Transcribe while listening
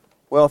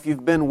Well, if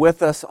you've been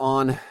with us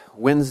on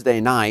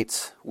Wednesday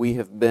nights, we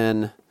have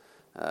been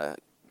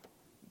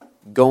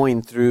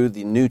going through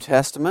the New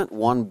Testament,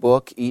 one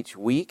book each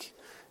week,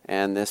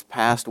 and this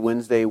past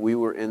Wednesday we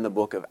were in the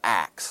book of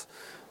Acts.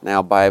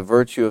 Now, by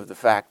virtue of the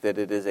fact that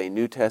it is a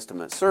New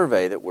Testament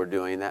survey that we're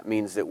doing, that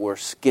means that we're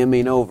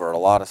skimming over a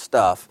lot of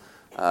stuff,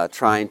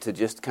 trying to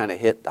just kind of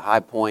hit the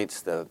high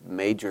points, the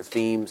major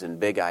themes and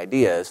big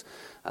ideas.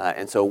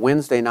 And so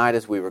Wednesday night,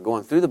 as we were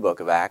going through the book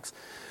of Acts,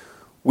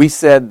 we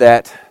said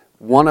that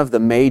one of the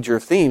major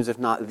themes, if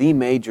not the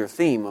major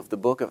theme of the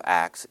book of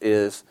Acts,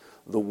 is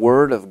the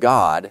Word of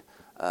God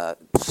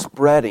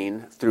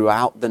spreading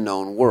throughout the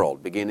known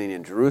world, beginning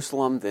in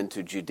Jerusalem, then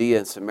to Judea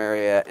and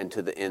Samaria, and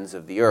to the ends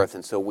of the earth.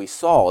 And so we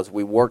saw, as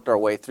we worked our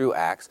way through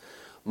Acts,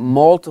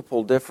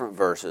 multiple different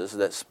verses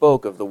that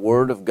spoke of the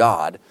Word of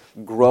God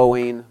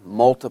growing,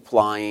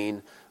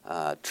 multiplying,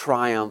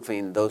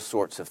 triumphing, those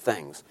sorts of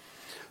things.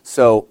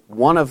 So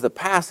one of the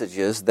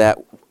passages that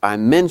I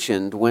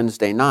mentioned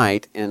Wednesday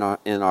night in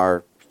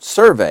our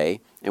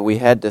survey, and we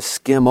had to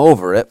skim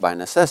over it by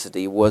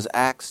necessity, was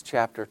Acts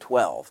chapter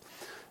 12.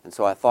 And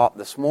so I thought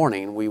this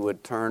morning we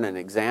would turn and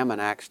examine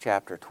Acts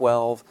chapter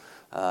 12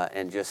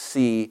 and just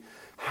see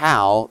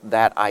how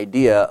that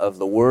idea of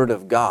the Word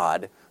of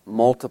God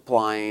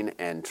multiplying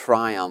and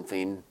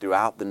triumphing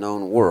throughout the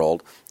known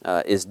world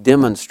is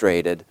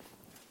demonstrated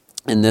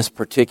in this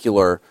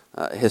particular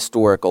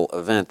historical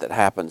event that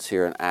happens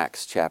here in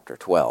Acts chapter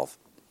 12.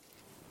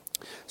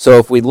 So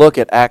if we look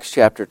at Acts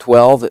chapter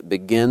 12, it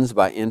begins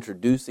by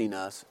introducing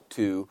us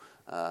to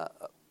a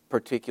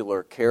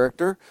particular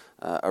character,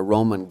 a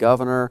Roman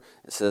governor.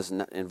 It says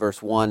in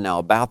verse 1, "Now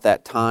about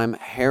that time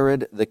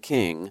Herod the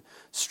king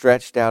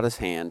stretched out his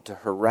hand to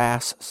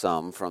harass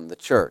some from the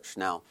church."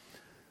 Now,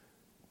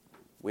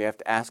 we have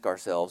to ask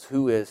ourselves,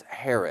 who is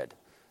Herod?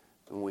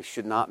 And we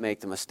should not make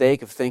the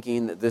mistake of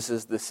thinking that this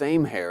is the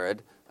same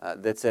Herod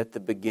that's at the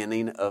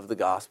beginning of the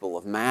Gospel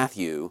of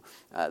Matthew.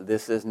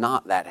 This is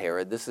not that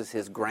Herod. This is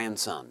his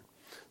grandson.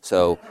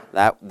 So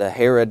the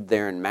Herod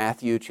there in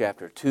Matthew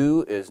chapter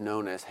 2 is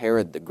known as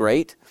Herod the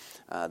Great.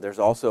 There's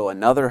also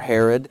another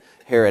Herod,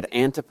 Herod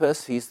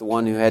Antipas. He's the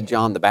one who had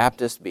John the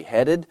Baptist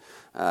beheaded.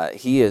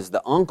 He is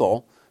the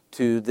uncle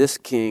to this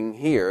king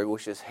here,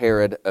 which is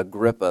Herod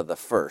Agrippa the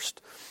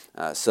First.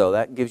 So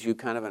that gives you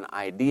kind of an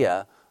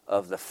idea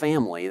of the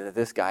family that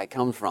this guy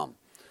comes from.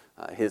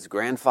 His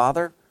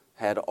grandfather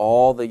had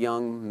all the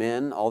young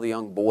men, all the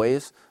young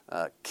boys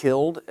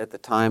killed at the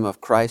time of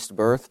Christ's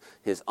birth.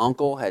 His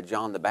uncle had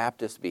John the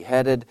Baptist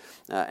beheaded,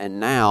 and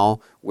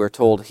now we're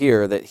told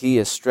here that he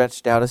has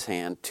stretched out his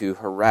hand to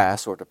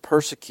harass or to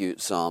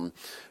persecute some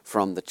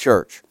from the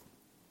church.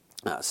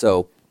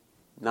 So,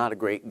 not a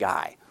great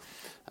guy.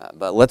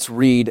 But let's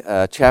read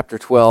chapter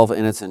 12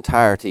 in its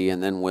entirety,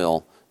 and then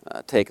we'll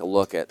take a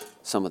look at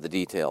some of the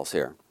details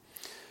here.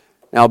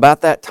 "Now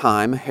about that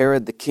time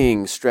Herod the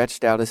king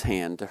stretched out his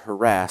hand to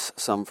harass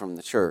some from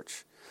the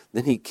church.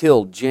 Then he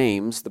killed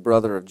James, the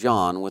brother of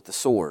John, with the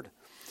sword.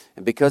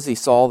 And because he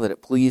saw that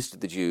it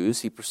pleased the Jews,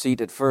 he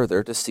proceeded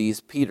further to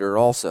seize Peter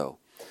also.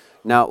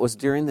 Now it was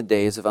during the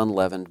days of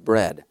unleavened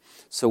bread.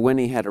 So when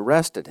he had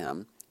arrested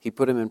him, he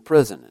put him in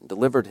prison and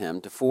delivered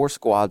him to 4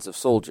 squads of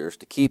soldiers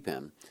to keep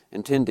him,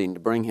 intending to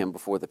bring him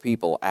before the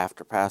people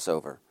after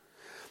Passover.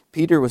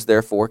 Peter was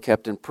therefore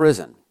kept in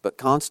prison, but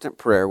constant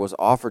prayer was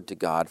offered to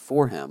God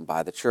for him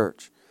by the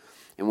church.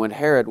 And when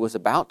Herod was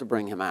about to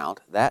bring him out,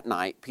 that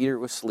night Peter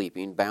was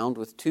sleeping, bound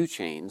with 2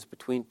 chains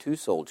between 2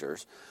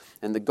 soldiers,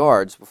 and the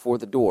guards before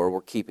the door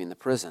were keeping the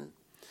prison.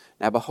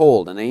 Now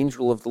behold, an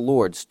angel of the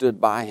Lord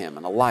stood by him,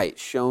 and a light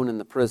shone in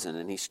the prison,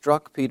 and he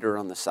struck Peter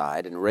on the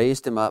side and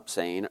raised him up,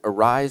 saying,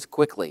 'Arise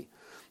quickly,'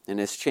 and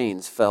his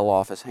chains fell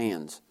off his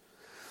hands.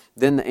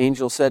 Then the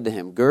angel said to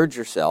him, 'Gird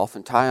yourself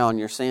and tie on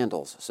your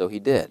sandals.' So he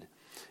did.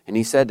 And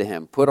he said to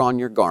him, 'Put on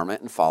your garment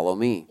and follow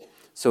me.'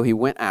 So he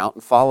went out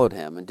and followed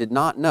him, and did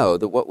not know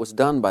that what was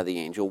done by the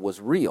angel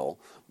was real,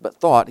 but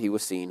thought he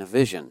was seeing a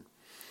vision.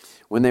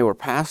 When they were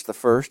past the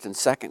 1st and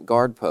 2nd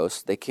guard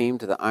posts, they came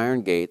to the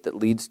iron gate that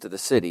leads to the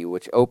city,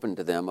 which opened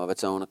to them of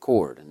its own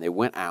accord. And they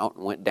went out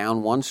and went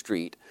down one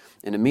street,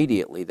 and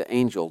immediately the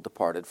angel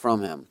departed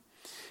from him.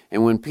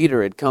 And when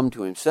Peter had come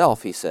to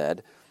himself, he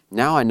said,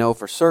 'Now I know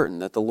for certain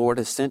that the Lord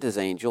has sent his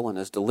angel and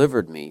has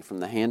delivered me from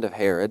the hand of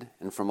Herod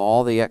and from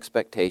all the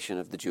expectation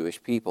of the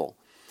Jewish people.'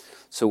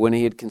 So when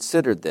he had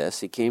considered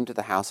this, he came to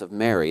the house of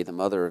Mary, the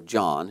mother of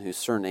John, whose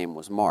surname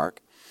was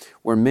Mark,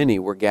 where many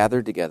were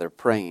gathered together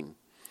praying.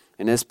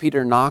 And as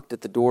Peter knocked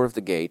at the door of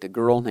the gate, a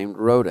girl named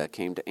Rhoda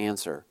came to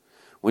answer.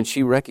 When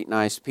she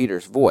recognized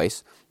Peter's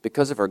voice,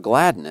 because of her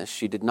gladness,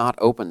 she did not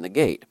open the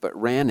gate, but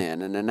ran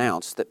in and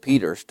announced that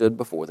Peter stood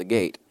before the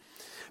gate.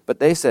 But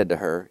they said to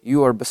her,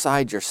 'You are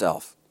beside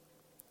yourself.'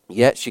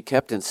 Yet she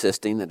kept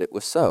insisting that it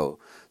was so.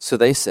 So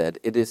they said,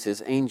 'It is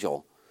his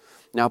angel.'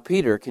 Now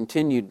Peter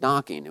continued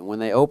knocking, and when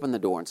they opened the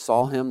door and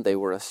saw him, they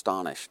were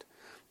astonished.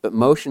 But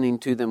motioning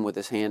to them with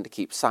his hand to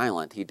keep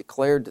silent, he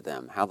declared to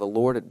them how the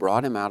Lord had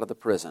brought him out of the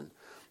prison.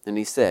 And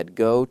he said,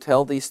 'Go,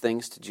 tell these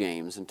things to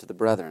James and to the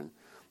brethren.'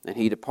 And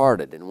he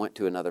departed and went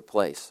to another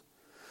place.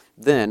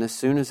 Then, as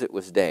soon as it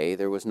was day,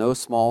 there was no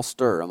small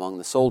stir among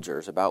the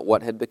soldiers about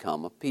what had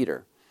become of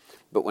Peter.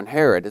 But when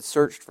Herod had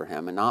searched for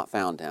him and not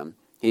found him,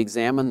 he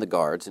examined the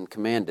guards and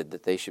commanded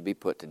that they should be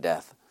put to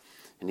death.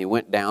 And he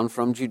went down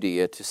from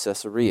Judea to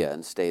Caesarea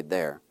and stayed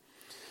there.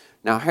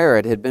 Now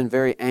Herod had been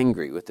very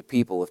angry with the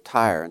people of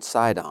Tyre and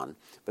Sidon,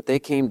 but they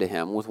came to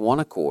him with one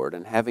accord,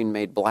 and having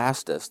made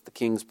Blastus, the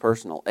king's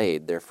personal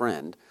aide, their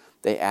friend,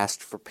 they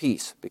asked for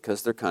peace,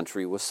 because their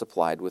country was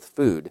supplied with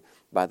food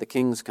by the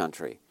king's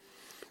country.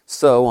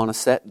 So on a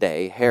set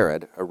day,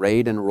 Herod,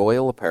 arrayed in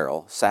royal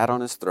apparel, sat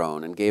on his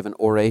throne and gave an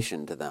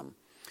oration to them.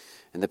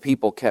 And the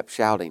people kept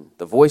shouting,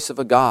 "The voice of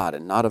a God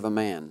and not of a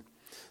man."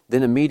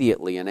 Then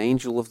immediately an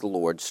angel of the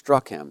Lord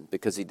struck him,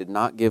 because he did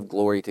not give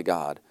glory to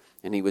God,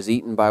 and he was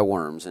eaten by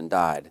worms and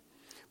died.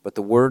 But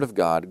the word of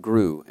God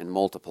grew and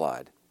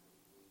multiplied.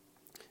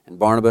 And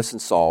Barnabas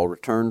and Saul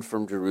returned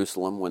from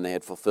Jerusalem when they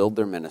had fulfilled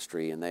their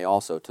ministry, and they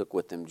also took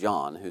with them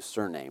John, whose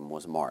surname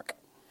was Mark.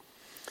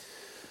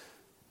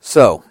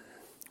 So,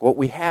 what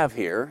we have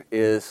here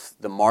is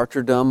the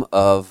martyrdom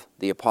of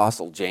the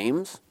Apostle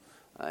James.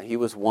 He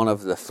was one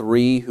of the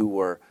three who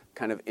were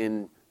kind of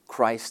in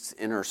Christ's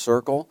inner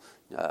circle,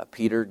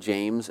 Peter,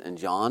 James, and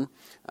John.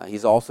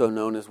 He's also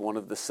known as one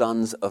of the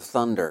sons of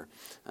thunder.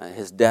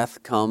 His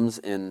death comes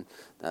in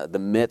the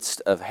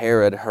midst of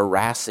Herod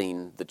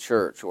harassing the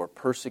church or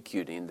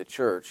persecuting the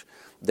church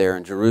there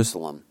in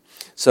Jerusalem.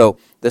 So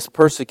this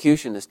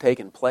persecution has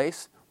taken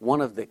place. One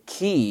of the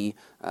key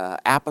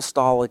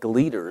apostolic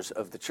leaders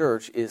of the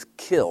church is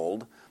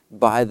killed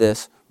by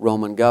this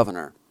Roman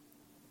governor.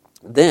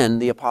 Then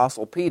the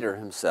Apostle Peter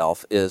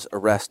himself is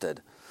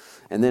arrested.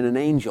 And then an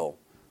angel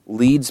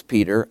leads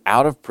Peter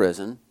out of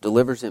prison,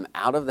 delivers him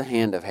out of the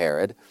hand of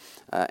Herod,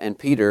 and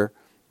Peter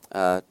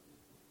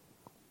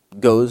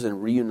goes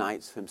and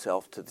reunites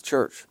himself to the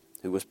church,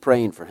 who was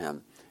praying for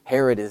him.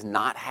 Herod is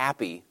not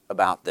happy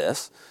about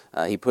this.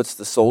 He puts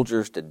the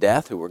soldiers to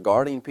death who were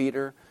guarding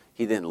Peter.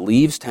 He then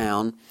leaves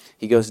town.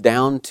 He goes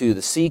down to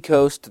the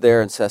seacoast there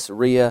in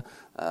Caesarea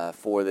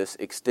for this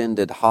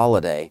extended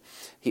holiday.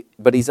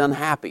 But he's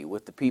unhappy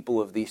with the people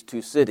of these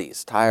two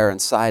cities, Tyre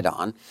and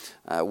Sidon.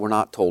 We're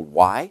not told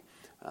why,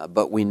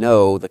 but we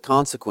know the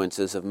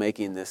consequences of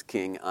making this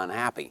king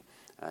unhappy.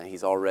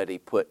 He's already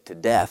put to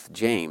death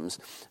James,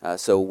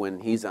 so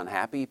when he's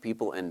unhappy,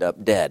 people end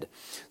up dead.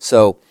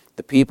 So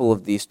the people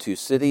of these two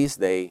cities,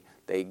 they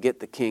get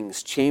the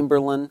king's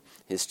chamberlain,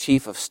 his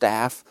chief of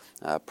staff,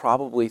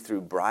 probably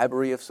through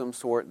bribery of some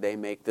sort. They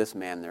make this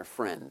man their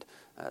friend.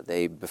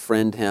 They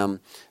befriend him.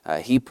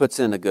 He puts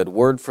in a good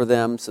word for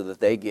them so that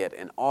they get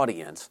an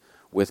audience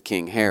with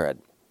King Herod.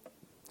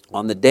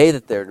 On the day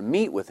that they're to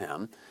meet with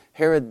him,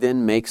 Herod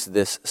then makes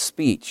this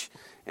speech.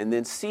 And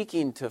then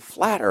seeking to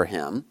flatter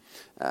him,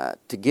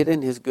 to get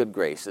in his good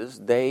graces,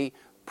 they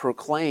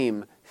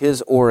proclaim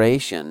his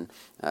oration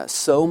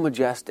so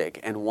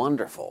majestic and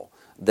wonderful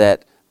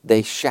that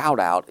they shout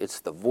out, "It's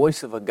the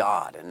voice of a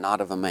God and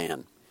not of a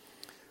man."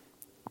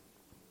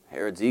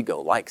 Herod's ego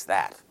likes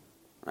that,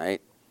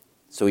 right?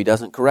 So he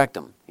doesn't correct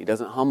him. He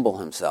doesn't humble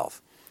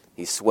himself.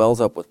 He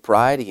swells up with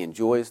pride, he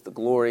enjoys the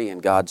glory,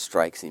 and God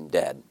strikes him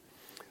dead.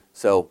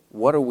 So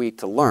what are we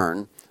to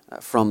learn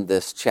from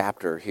this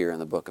chapter here in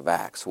the book of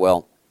Acts?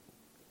 Well,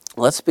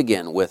 let's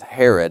begin with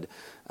Herod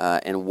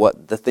and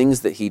what the things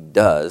that he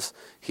does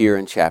here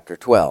in chapter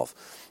 12.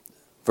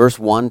 Verse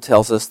 1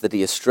 tells us that he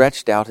has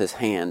stretched out his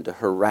hand to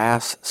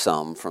harass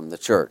some from the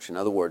church. In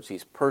other words,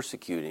 he's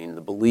persecuting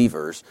the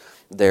believers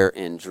there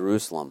in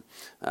Jerusalem.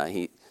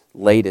 He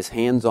laid his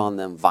hands on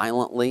them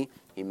violently.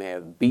 He may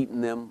have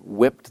beaten them,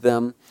 whipped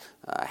them,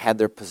 had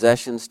their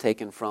possessions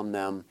taken from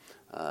them.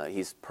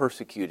 He's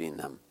persecuting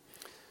them.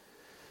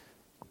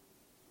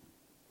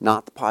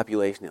 Not the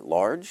population at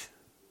large,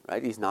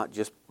 right? He's not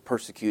just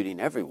persecuting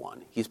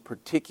everyone. He's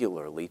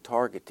particularly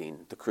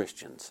targeting the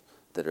Christians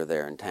that are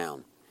there in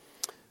town.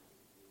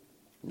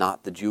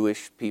 Not the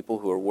Jewish people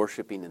who are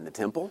worshiping in the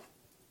temple,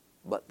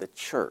 but the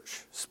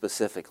church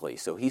specifically.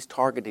 So he's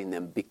targeting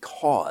them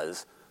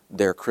because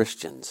they're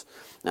Christians.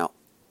 Now,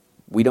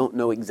 we don't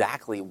know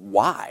exactly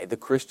why the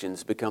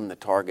Christians become the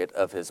target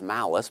of his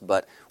malice,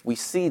 but we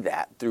see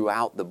that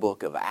throughout the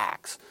book of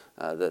Acts.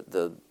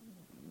 The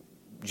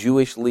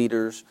Jewish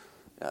leaders,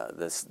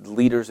 the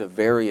leaders of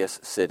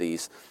various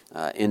cities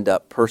end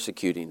up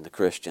persecuting the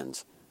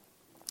Christians.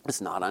 It's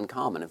not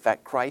uncommon. In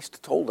fact,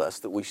 Christ told us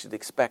that we should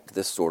expect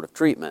this sort of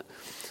treatment.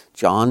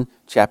 John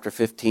chapter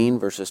 15,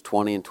 verses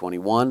 20 and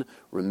 21,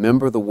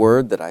 "Remember the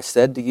word that I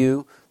said to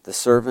you, the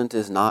servant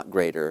is not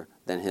greater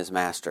than his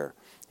master.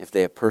 If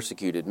they have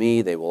persecuted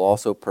me, they will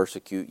also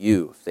persecute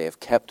you. If they have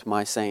kept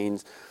my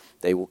sayings,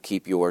 they will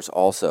keep yours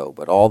also.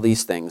 But all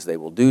these things they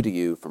will do to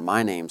you for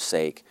my name's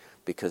sake,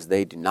 because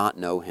they do not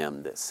know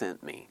him that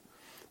sent me."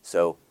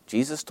 So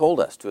Jesus told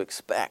us to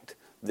expect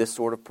this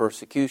sort of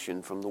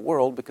persecution from the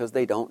world because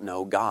they don't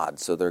know God,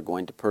 so they're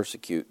going to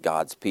persecute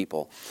God's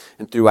people.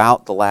 And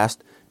throughout the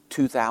last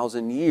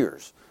 2,000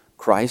 years,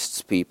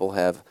 Christ's people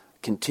have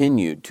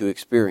continued to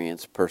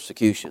experience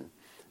persecution.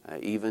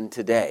 Even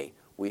today,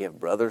 We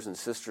have brothers and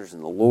sisters in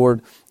the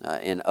Lord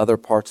in other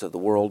parts of the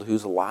world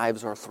whose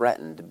lives are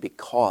threatened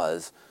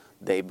because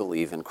they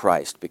believe in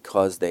Christ,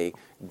 because they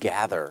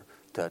gather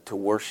to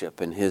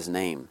worship in His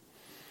name.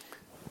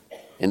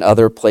 In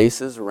other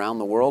places around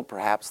the world,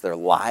 perhaps their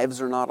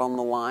lives are not on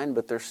the line,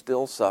 but they're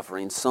still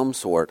suffering some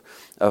sort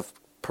of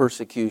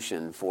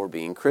persecution for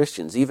being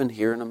Christians, even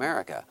here in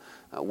America.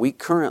 We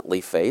currently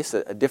face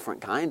a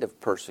different kind of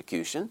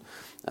persecution.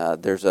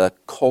 There's a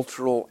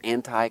cultural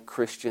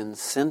anti-Christian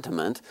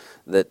sentiment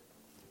that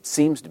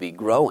seems to be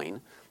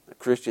growing.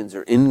 Christians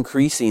are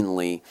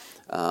increasingly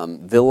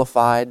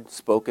vilified,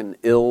 spoken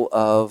ill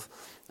of,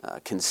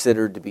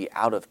 considered to be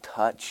out of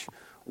touch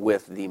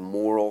with the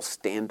moral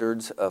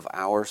standards of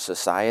our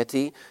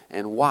society.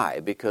 And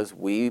why? Because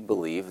we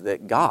believe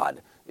that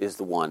God is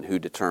the one who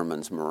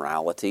determines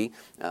morality,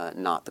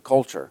 not the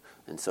culture.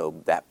 And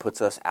so that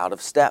puts us out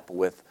of step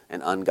with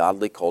an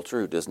ungodly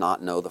culture who does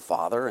not know the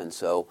Father, and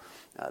so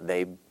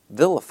they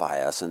vilify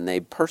us and they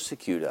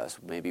persecute us,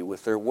 maybe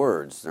with their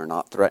words. They're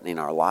not threatening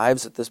our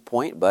lives at this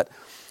point, but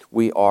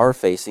we are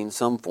facing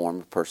some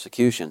form of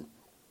persecution.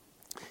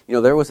 You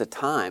know, there was a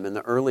time in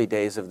the early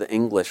days of the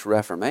English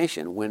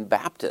Reformation when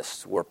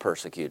Baptists were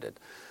persecuted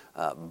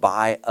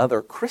by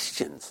other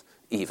Christians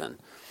even.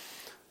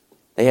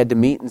 They had to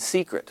meet in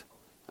secret.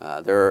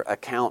 There are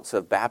accounts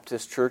of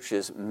Baptist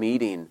churches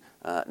meeting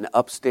in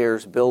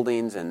upstairs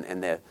buildings,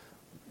 and the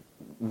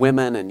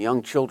women and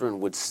young children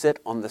would sit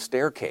on the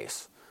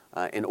staircase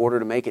in order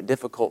to make it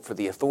difficult for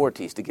the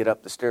authorities to get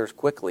up the stairs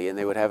quickly, and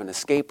they would have an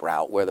escape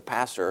route where the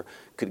pastor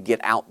could get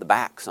out the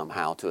back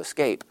somehow to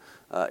escape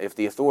if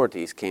the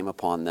authorities came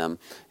upon them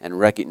and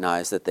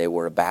recognized that they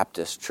were a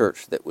Baptist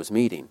church that was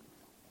meeting.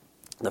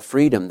 The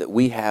freedom that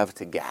we have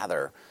to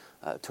gather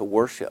to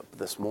worship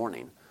this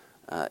morning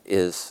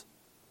is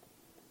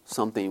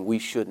something we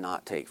should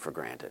not take for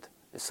granted.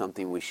 It's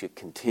something we should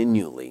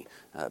continually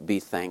be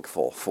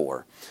thankful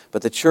for.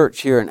 But the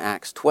church here in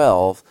Acts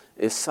 12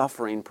 is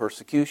suffering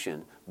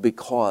persecution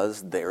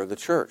because they're the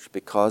church,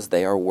 because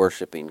they are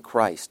worshiping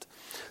Christ.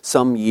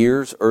 Some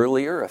years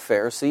earlier, a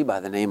Pharisee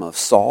by the name of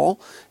Saul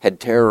had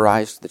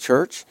terrorized the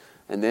church,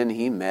 and then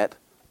he met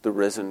the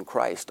risen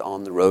Christ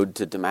on the road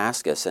to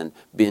Damascus and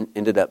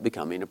ended up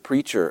becoming a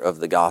preacher of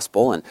the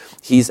gospel. And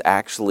he's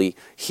actually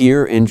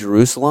here in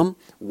Jerusalem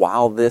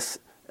while this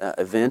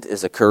event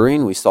is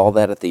occurring. We saw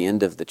that at the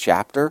end of the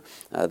chapter,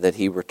 that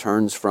he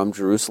returns from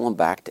Jerusalem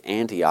back to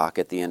Antioch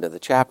at the end of the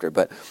chapter.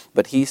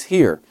 But he's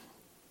here.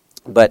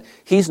 But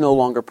he's no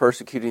longer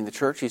persecuting the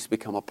church. He's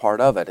become a part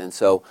of it. And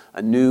so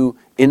a new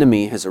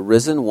enemy has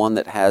arisen, one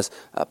that has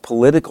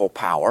political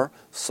power.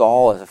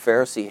 Saul, as a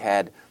Pharisee,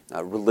 had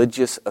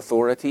religious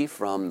authority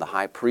from the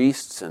high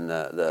priests and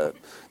the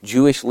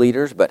Jewish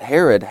leaders, but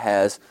Herod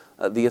has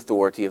the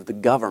authority of the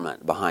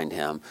government behind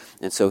him.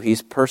 And so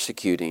he's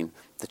persecuting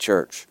the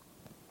church.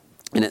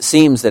 And it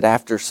seems that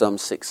after some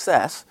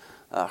success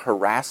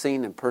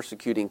harassing and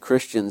persecuting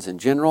Christians in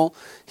general,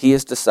 he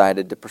has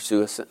decided to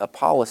pursue a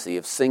policy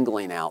of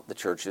singling out the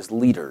church's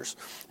leaders.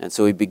 And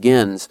so he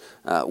begins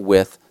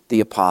with the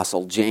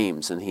apostle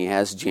James, and he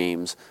has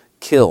James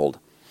killed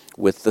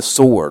with the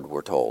sword,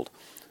 we're told.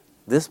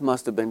 This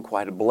must have been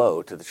quite a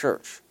blow to the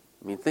church.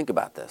 I mean, think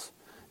about this.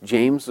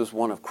 James was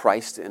one of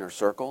Christ's inner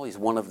circle. He's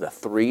one of the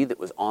three that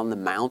was on the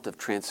Mount of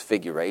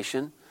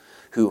Transfiguration,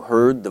 who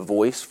heard the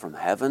voice from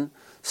heaven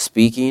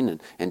speaking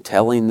and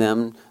telling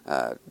them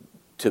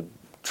to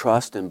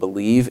trust and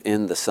believe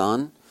in the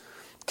Son.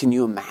 Can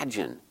you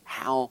imagine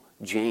how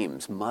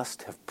James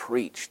must have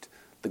preached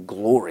the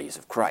glories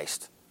of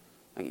Christ?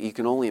 You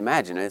can only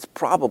imagine. It's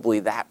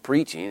probably that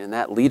preaching and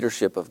that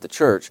leadership of the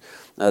church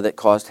that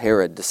caused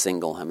Herod to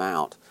single him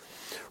out.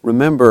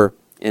 Remember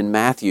in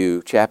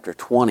Matthew chapter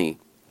 20,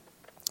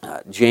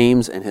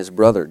 James and his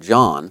brother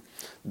John,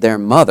 their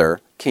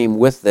mother came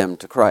with them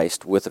to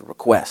Christ with a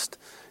request.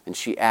 And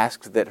she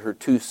asked that her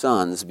two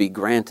sons be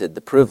granted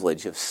the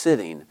privilege of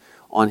sitting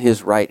on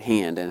his right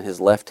hand and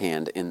his left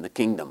hand in the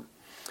kingdom.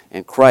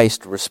 And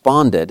Christ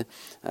responded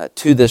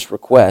to this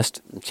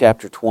request in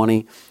chapter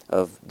 20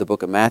 of the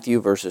book of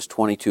Matthew, verses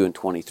 22 and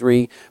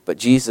 23. But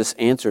Jesus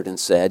answered and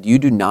said, "You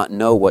do not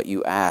know what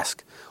you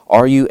ask.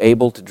 Are you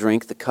able to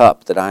drink the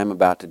cup that I am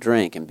about to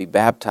drink and be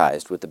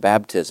baptized with the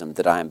baptism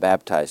that I am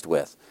baptized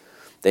with?"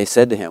 They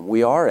said to him,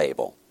 "We are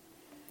able."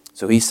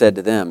 So he said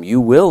to them, "You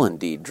will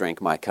indeed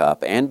drink my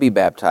cup and be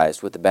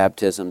baptized with the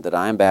baptism that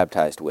I am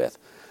baptized with.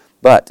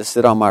 But to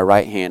sit on my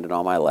right hand and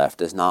on my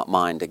left is not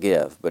mine to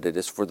give, but it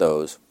is for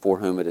those for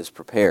whom it is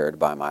prepared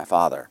by my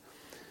Father."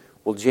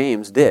 Well,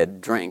 James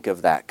did drink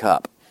of that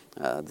cup.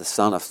 The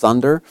son of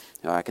thunder,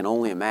 I can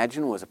only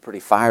imagine, was a pretty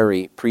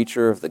fiery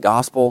preacher of the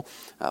gospel,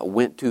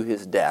 went to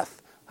his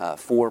death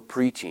for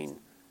preaching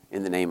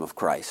in the name of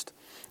Christ.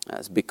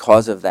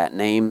 Because of that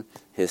name,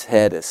 his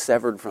head is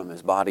severed from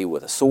his body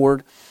with a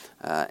sword.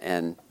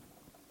 And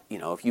you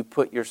know, if you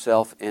put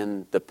yourself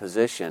in the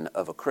position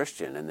of a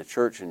Christian in the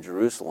church in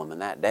Jerusalem in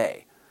that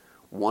day,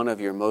 one of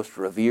your most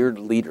revered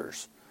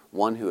leaders,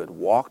 one who had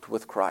walked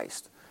with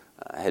Christ,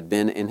 had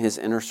been in his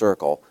inner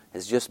circle,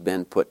 has just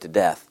been put to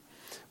death.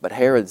 But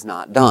Herod's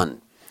not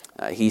done.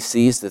 He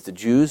sees that the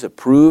Jews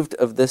approved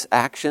of this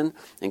action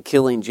in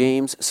killing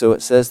James, so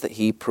it says that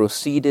he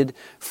proceeded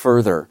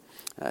further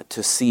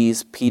to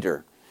seize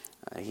Peter.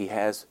 He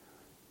has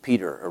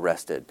Peter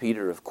arrested.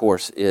 Peter, of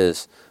course,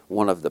 is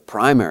one of the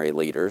primary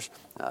leaders.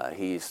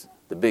 He's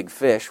the big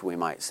fish, we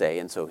might say,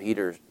 and so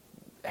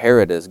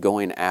Herod is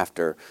going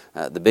after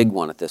the big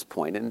one at this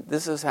point. And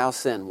this is how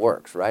sin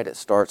works, right? It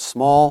starts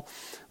small.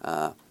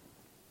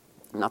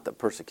 Not that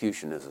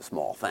persecution is a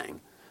small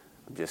thing.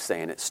 I'm just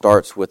saying it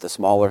starts with the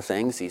smaller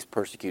things. He's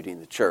persecuting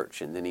the church,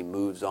 and then he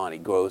moves on. He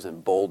grows in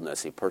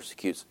boldness. He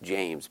persecutes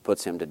James,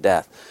 puts him to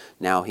death.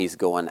 Now he's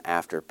going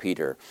after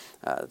Peter.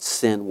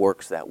 Sin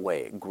works that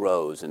way. It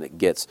grows, and it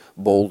gets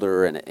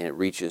bolder, and it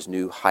reaches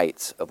new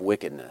heights of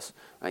wickedness.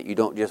 Right? You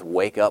don't just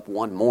wake up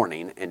one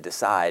morning and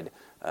decide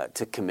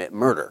to commit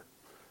murder.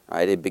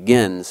 Right? It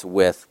begins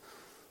with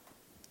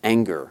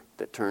anger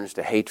that turns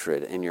to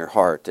hatred in your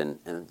heart, and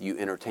you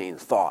entertain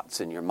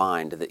thoughts in your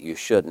mind that you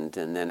shouldn't,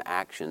 and then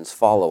actions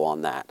follow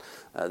on that.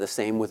 The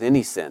same with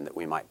any sin that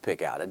we might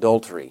pick out.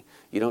 Adultery.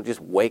 You don't just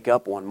wake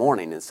up one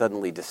morning and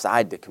suddenly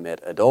decide to commit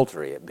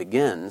adultery. It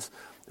begins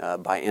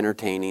by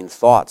entertaining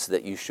thoughts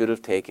that you should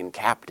have taken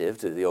captive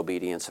to the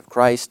obedience of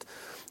Christ,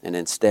 and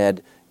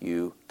instead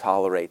you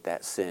tolerate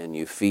that sin,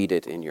 you feed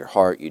it in your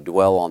heart, you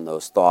dwell on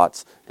those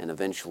thoughts, and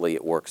eventually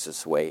it works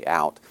its way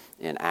out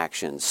in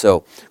action.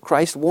 So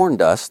Christ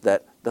warned us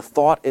that the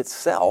thought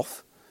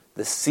itself,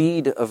 the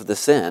seed of the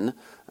sin,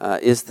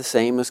 is the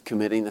same as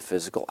committing the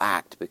physical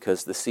act,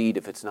 because the seed,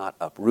 if it's not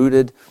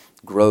uprooted,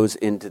 grows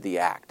into the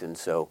act. And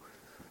so,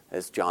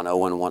 as John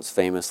Owen once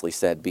famously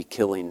said, be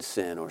killing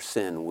sin, or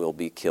sin will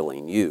be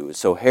killing you.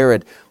 So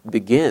Herod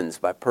begins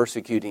by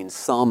persecuting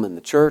some in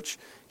the church.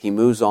 He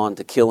moves on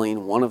to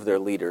killing one of their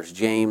leaders,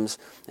 James,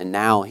 and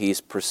now he's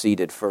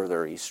proceeded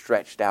further. He's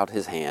stretched out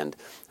his hand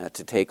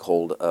to take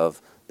hold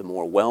of the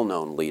more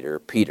well-known leader,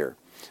 Peter.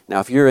 Now,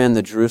 if you're in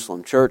the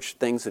Jerusalem church,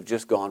 things have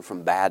just gone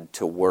from bad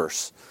to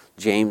worse.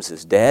 James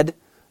is dead,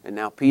 and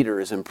now Peter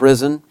is in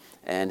prison,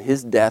 and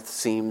his death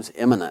seems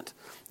imminent.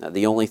 Now,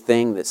 the only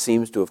thing that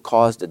seems to have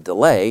caused a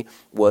delay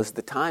was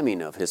the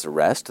timing of his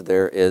arrest.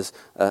 There is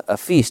a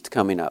feast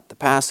coming up, the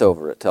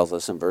Passover, it tells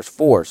us in verse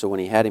 4. So when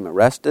he had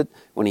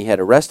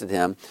arrested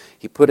him,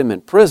 he put him in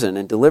prison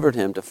and delivered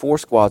him to 4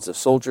 squads of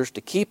soldiers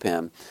to keep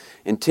him,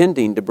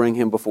 intending to bring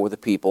him before the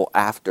people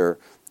after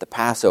the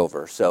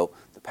Passover. So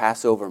the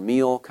Passover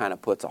meal kind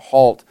of puts a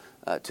halt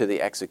to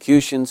the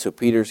execution, so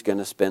Peter's going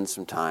to spend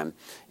some time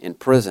in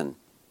prison.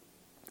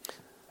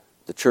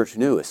 The church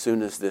knew as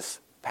soon as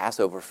this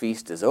Passover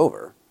feast is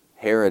over,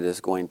 Herod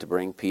is going to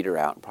bring Peter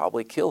out and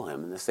probably kill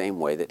him in the same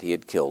way that he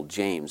had killed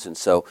James. And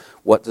so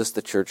what does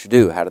the church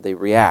do? How do they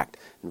react?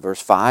 In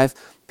verse 5,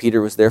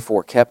 Peter was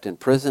therefore kept in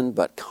prison,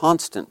 but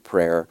constant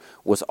prayer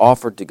was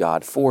offered to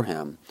God for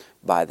him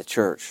by the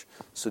church.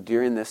 So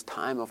during this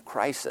time of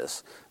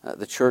crisis,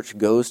 the church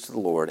goes to the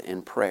Lord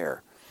in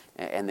prayer,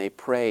 and they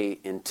pray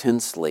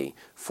intensely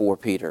for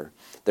Peter.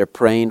 They're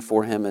praying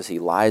for him as he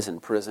lies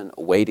in prison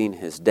awaiting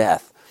his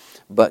death.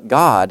 But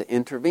God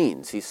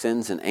intervenes. He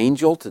sends an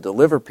angel to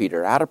deliver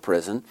Peter out of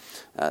prison.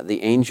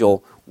 The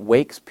angel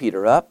wakes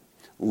Peter up,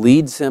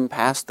 leads him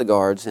past the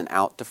guards and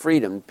out to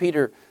freedom.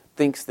 Peter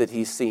thinks that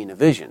he's seeing a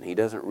vision. He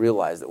doesn't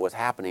realize that what's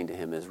happening to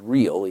him is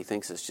real. He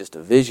thinks it's just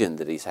a vision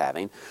that he's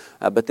having.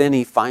 But then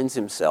he finds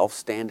himself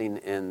standing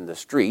in the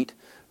street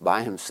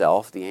by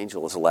himself. The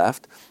angel is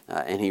left,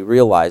 and he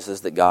realizes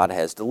that God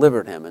has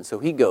delivered him. And so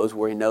he goes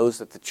where he knows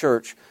that the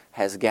church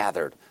has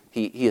gathered.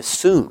 He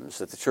assumes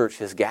that the church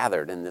has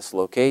gathered in this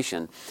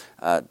location,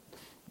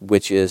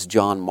 which is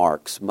John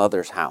Mark's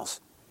mother's house.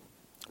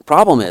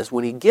 Problem is,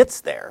 when he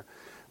gets there,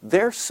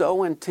 they're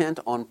so intent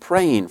on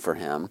praying for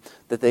him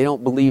that they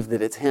don't believe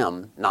that it's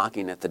him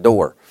knocking at the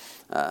door.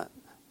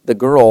 The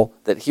girl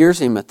that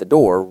hears him at the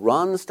door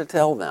runs to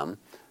tell them,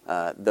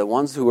 the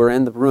ones who are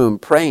in the room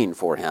praying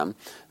for him,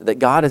 that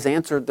God has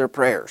answered their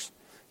prayers.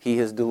 He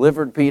has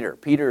delivered Peter.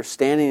 Peter is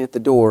standing at the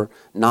door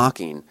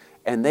knocking,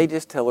 and they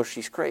just tell her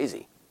she's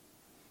crazy.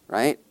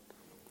 Right?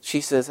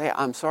 She says, hey,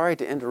 I'm sorry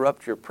to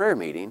interrupt your prayer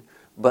meeting,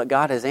 but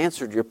God has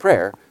answered your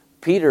prayer.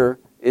 Peter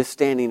is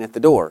standing at the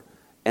door.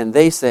 And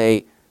they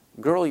say,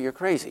 girl, you're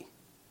crazy.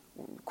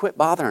 Quit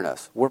bothering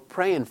us. We're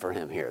praying for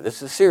him here.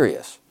 This is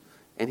serious.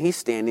 And he's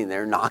standing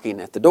there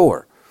knocking at the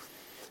door.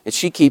 And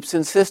she keeps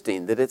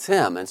insisting that it's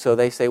him. And so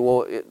they say,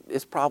 well,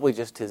 it's probably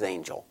just his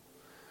angel.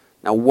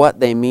 Now, what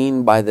they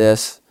mean by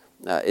this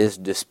is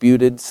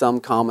disputed.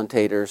 Some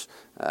commentators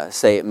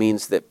say it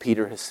means that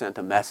Peter has sent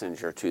a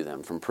messenger to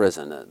them from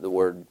prison. The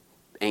word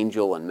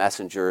angel and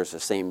messenger is the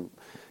same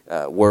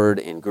word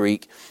in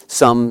Greek.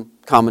 Some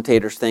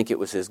commentators think it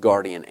was his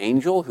guardian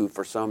angel, who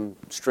for some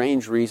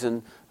strange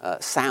reason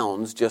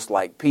sounds just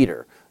like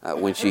Peter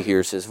when she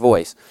hears his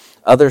voice.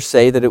 Others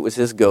say that it was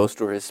his ghost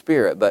or his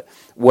spirit, but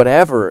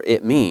whatever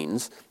it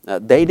means,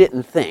 they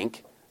didn't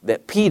think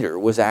that Peter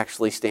was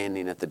actually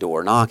standing at the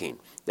door knocking.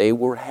 They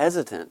were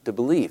hesitant to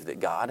believe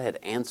that God had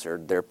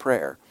answered their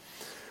prayer.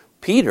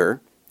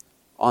 Peter,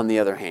 on the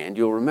other hand,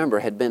 you'll remember,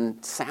 had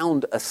been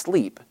sound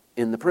asleep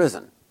in the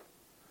prison.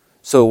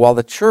 So while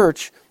the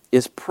church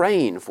is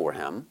praying for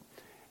him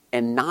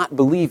and not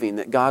believing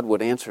that God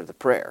would answer the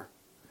prayer.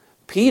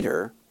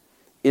 Peter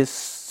is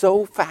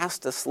so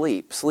fast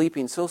asleep,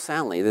 sleeping so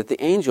soundly, that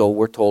the angel,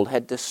 we're told,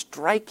 had to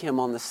strike him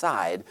on the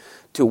side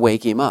to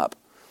wake him up.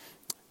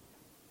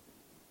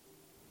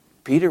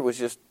 Peter was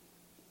just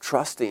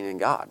trusting in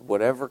God.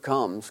 Whatever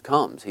comes,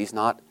 comes. He's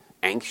not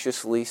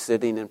anxiously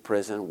sitting in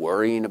prison,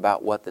 worrying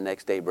about what the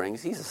next day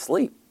brings. He's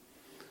asleep.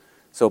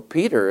 So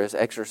Peter is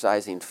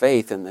exercising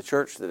faith in the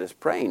church that is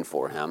praying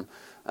for him,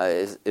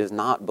 is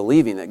not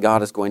believing that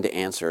God is going to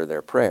answer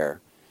their prayer.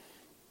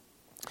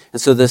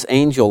 And so this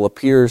angel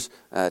appears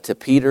to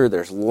Peter.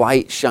 There's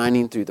light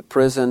shining through the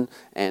prison,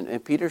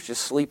 and Peter's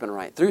just sleeping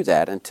right through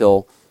that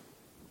until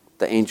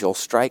the angel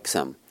strikes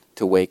him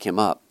to wake him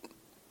up.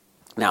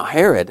 Now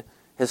Herod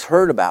has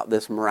heard about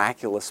this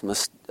miraculous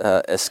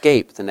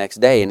escape the next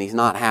day, and he's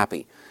not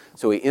happy.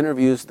 So he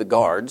interviews the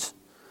guards,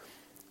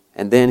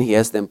 and then he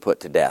has them put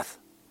to death.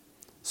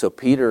 So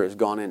Peter has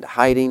gone into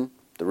hiding.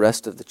 The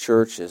rest of the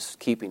church is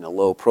keeping a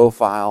low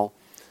profile.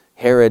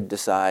 Herod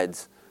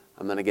decides,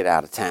 I'm going to get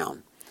out of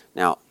town.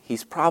 Now,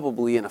 he's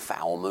probably in a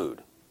foul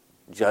mood,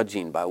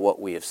 judging by what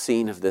we have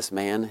seen of this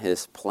man.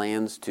 His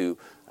plans to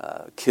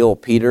kill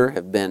Peter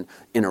have been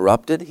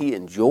interrupted. He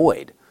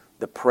enjoyed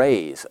the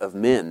praise of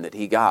men that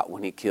he got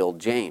when he killed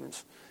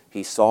James.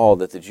 He saw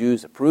that the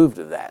Jews approved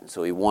of that, and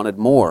so he wanted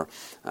more.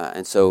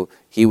 And so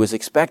he was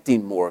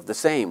expecting more of the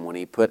same when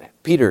he put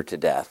Peter to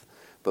death.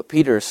 But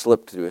Peter has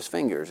slipped through his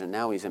fingers, and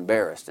now he's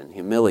embarrassed and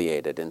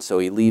humiliated, and so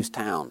he leaves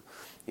town.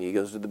 He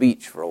goes to the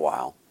beach for a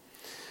while.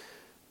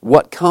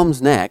 What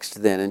comes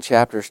next, then, in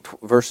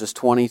verses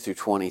 20 through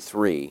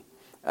 23,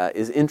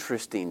 is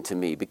interesting to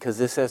me, because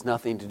this has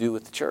nothing to do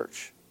with the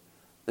church.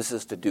 This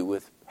is to do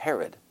with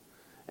Herod.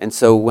 And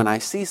so when I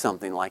see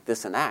something like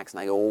this in Acts,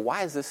 and I go, well,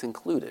 why is this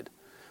included?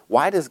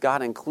 Why does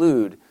God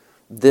include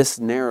this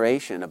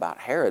narration about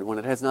Herod when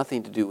it has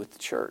nothing to do with the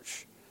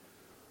church?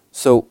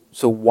 So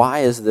why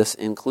is this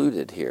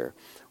included here?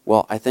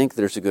 Well, I think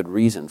there's a good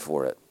reason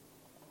for it.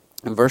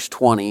 In verse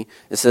 20,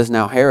 it says,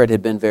 Now Herod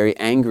had been very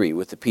angry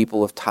with the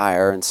people of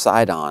Tyre and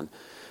Sidon,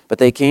 but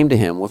they came to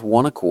him with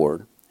one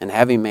accord, and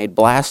having made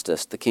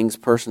Blastus, the king's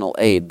personal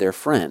aide, their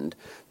friend,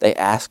 they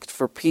asked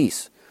for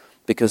peace,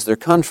 because their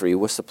country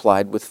was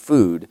supplied with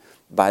food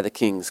by the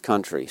king's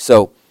country.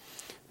 So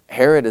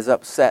Herod is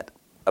upset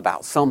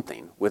about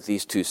something with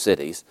these two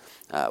cities.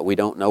 We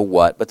don't know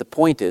what, but the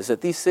point is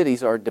that these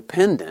cities are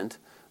dependent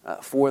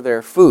for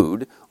their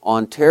food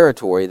on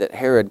territory that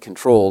Herod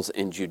controls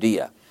in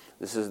Judea.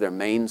 This is their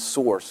main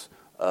source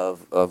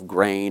of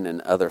grain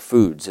and other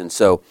foods. And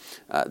so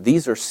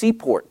these are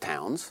seaport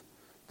towns.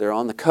 They're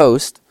on the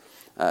coast,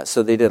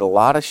 so they did a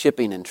lot of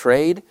shipping and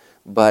trade,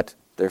 but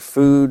their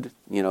food,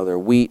 their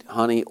wheat,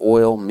 honey,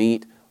 oil,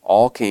 meat,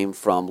 all came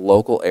from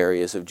local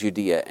areas of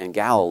Judea and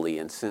Galilee.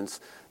 And since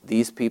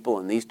these people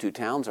in these two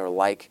towns are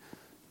like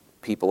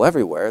people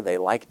everywhere, they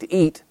like to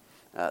eat,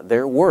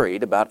 they're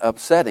worried about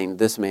upsetting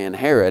this man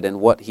Herod and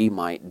what he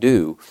might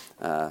do.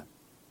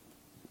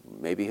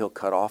 Maybe he'll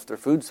cut off their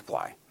food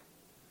supply.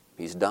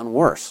 He's done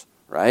worse,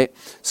 right?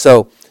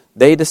 So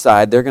they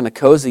decide they're going to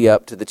cozy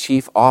up to the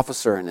chief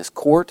officer in his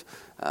court,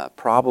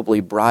 probably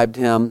bribed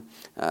him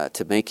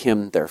to make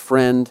him their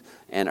friend,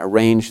 and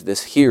arrange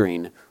this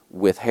hearing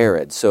with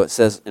Herod. So it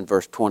says in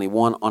verse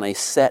 21, on a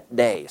set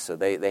day. So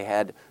they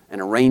had an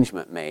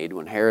arrangement made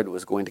when Herod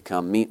was going to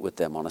come meet with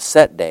them. On a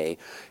set day,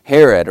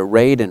 Herod,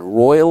 arrayed in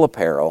royal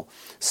apparel,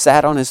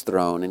 sat on his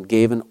throne and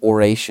gave an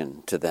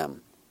oration to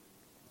them.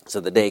 So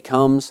the day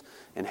comes,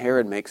 and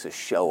Herod makes a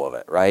show of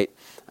it, right?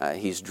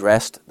 He's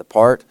dressed the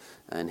part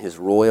in his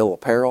royal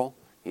apparel.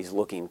 He's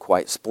looking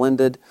quite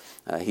splendid.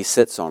 He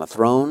sits on a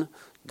throne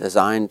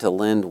designed to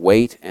lend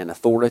weight and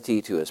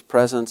authority to his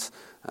presence.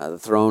 The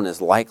throne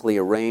is likely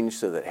arranged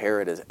so that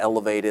Herod is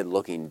elevated,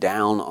 looking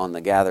down on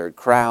the gathered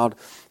crowd.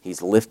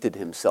 He's lifted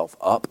himself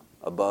up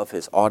above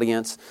his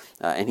audience,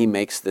 and he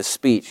makes this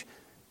speech.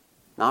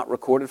 Not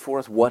recorded for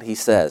us what he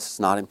says. It's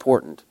not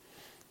important.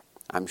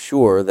 I'm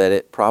sure that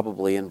it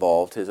probably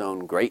involved his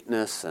own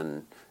greatness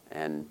and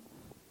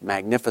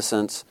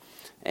magnificence,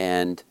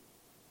 and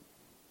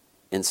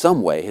in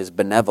some way his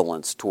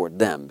benevolence toward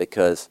them,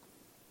 because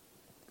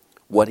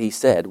what he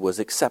said was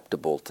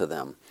acceptable to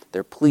them.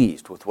 They're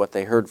pleased with what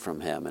they heard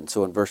from him. And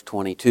so in verse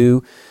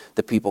 22,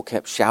 the people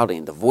kept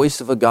shouting, the voice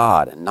of a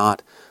God and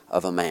not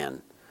of a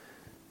man.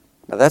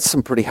 Now that's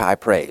some pretty high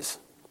praise.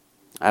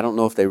 I don't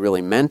know if they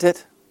really meant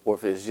it or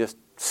if it's just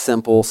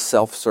simple,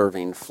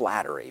 self-serving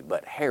flattery,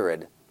 but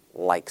Herod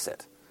likes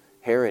it.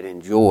 Herod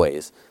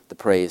enjoys the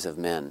praise of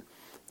men.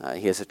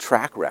 He has a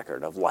track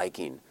record of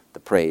liking the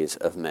praise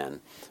of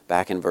men.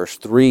 Back in verse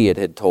 3 it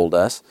had told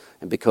us,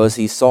 and because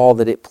he saw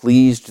that it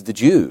pleased the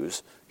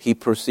Jews, he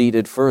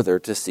proceeded further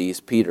to seize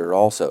Peter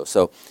also.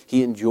 So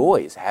he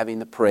enjoys having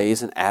the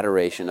praise and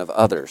adoration of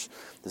others.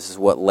 This is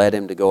what led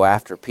him to go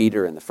after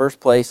Peter in the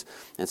first place.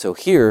 And so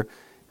here,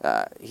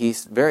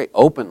 he's very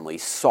openly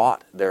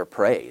sought their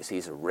praise.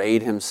 He's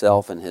arrayed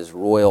himself in his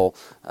royal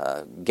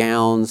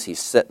gowns. He's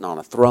sitting on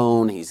a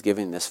throne. He's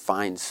giving this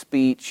fine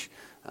speech.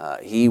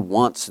 He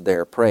wants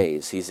their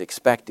praise. He's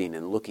expecting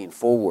and looking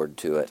forward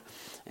to it.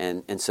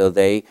 And so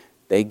they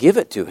give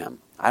it to him.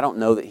 I don't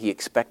know that he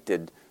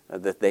expected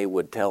that they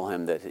would tell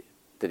him that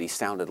he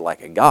sounded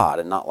like a god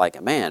and not like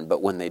a man,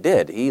 but when they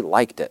did, he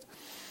liked it.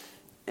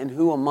 And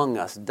who among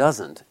us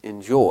doesn't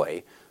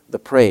enjoy the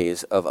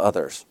praise of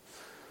others?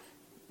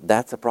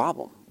 That's a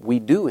problem. We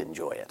do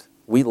enjoy it.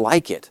 We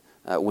like it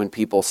when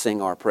people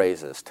sing our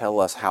praises, tell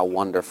us how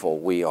wonderful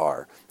we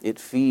are. It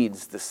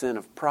feeds the sin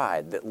of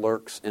pride that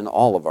lurks in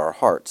all of our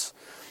hearts.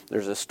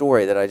 There's a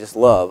story that I just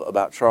love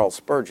about Charles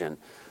Spurgeon,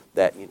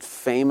 that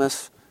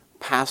famous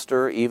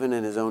pastor, even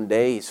in his own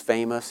day. He's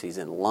famous. He's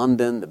in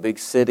London, the big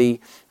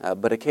city,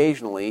 but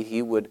occasionally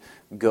he would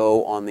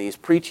go on these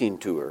preaching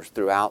tours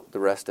throughout the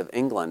rest of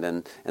England.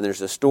 And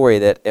there's a story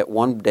that at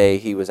one day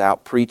he was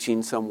out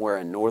preaching somewhere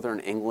in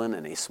northern England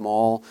in a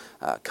small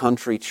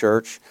country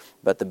church,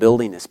 but the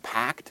building is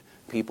packed.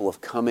 People have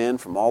come in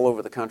from all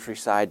over the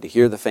countryside to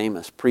hear the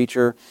famous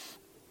preacher.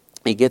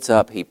 He gets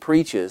up, he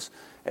preaches.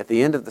 At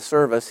the end of the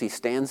service, he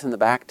stands in the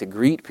back to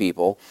greet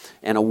people,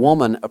 and a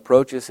woman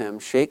approaches him,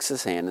 shakes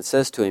his hand, and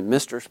says to him,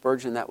 "Mr.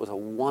 Spurgeon, that was a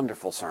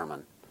wonderful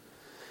sermon."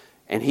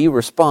 And he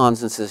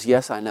responds and says,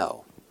 "Yes, I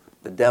know.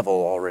 The devil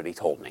already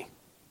told me."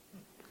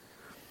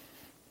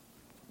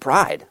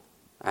 Pride.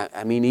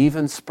 I mean,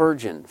 even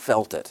Spurgeon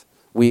felt it.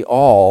 We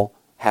all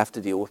have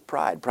to deal with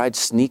pride. Pride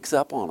sneaks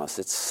up on us.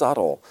 It's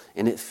subtle,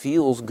 and it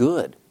feels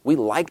good. We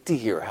like to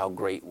hear how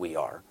great we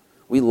are.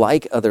 We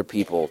like other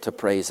people to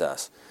praise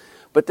us.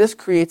 But this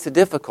creates a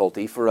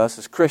difficulty for us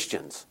as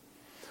Christians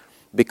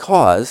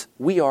because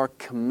we are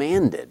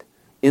commanded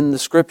in the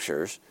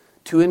Scriptures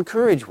to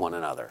encourage one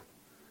another.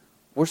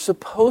 We're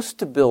supposed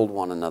to build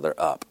one another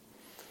up.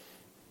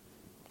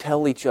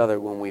 Tell each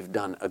other when we've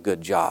done a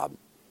good job.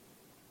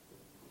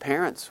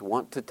 Parents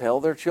want to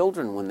tell their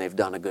children when they've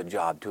done a good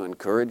job to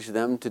encourage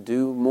them to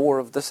do more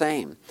of the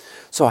same.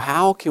 So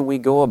how can we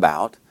go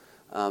about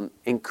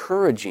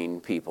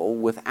encouraging people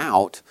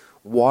without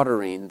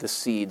watering the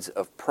seeds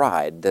of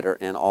pride that are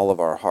in all of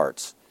our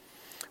hearts?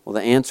 Well,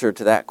 the answer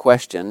to that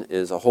question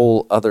is a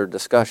whole other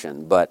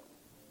discussion, but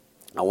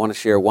I want to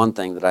share one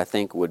thing that I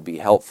think would be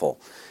helpful.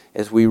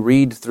 As we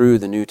read through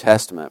the New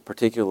Testament,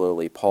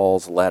 particularly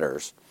Paul's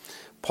letters,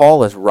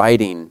 Paul is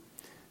writing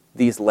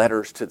these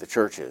letters to the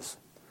churches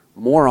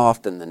more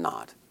often than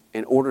not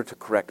in order to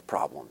correct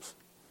problems.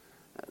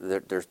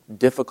 There's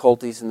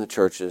difficulties in the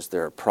churches.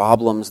 There are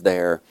problems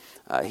there.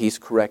 He's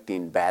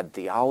correcting bad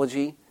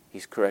theology.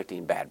 He's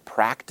correcting bad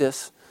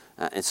practice.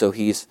 And so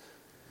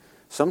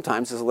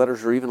sometimes his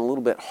letters are even a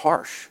little bit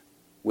harsh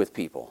with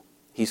people.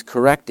 He's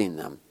correcting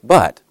them.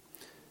 But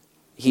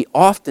he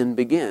often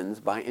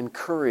begins by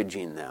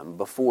encouraging them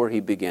before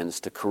he begins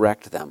to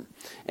correct them.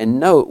 And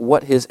note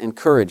what his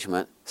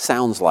encouragement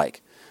sounds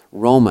like.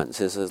 Romans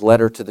is his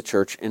letter to the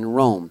church in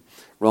Rome.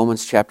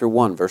 Romans chapter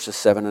 1, verses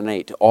 7 and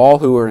 8. To all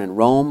who are in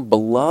Rome,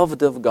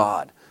 beloved of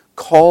God,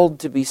 called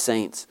to be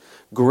saints,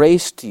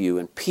 grace to you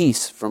and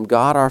peace from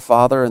God our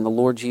Father and the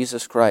Lord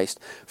Jesus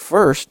Christ.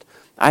 First,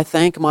 I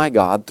thank my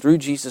God through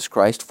Jesus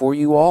Christ for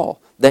you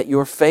all, that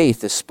your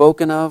faith is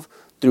spoken of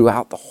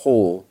throughout the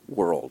whole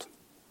world.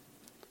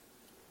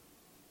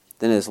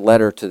 Then his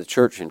letter to the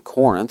church in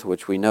Corinth,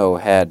 which we know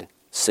had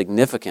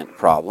significant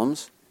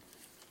problems.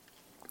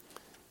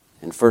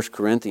 In 1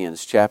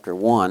 Corinthians chapter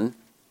 1,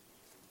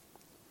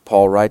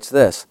 Paul writes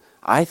this,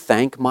 I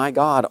thank my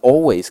God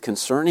always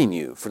concerning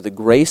you for the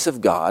grace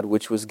of God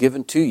which was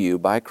given to you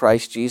by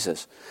Christ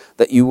Jesus,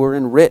 that you were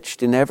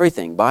enriched in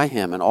everything by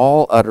him in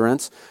all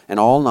utterance and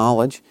all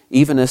knowledge,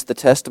 even as the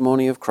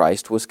testimony of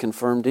Christ was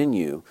confirmed in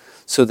you,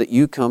 so that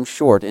you come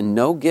short in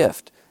no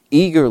gift,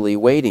 eagerly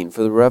waiting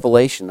for the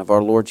revelation of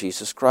our Lord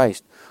Jesus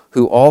Christ,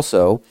 who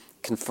also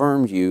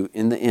confirmed you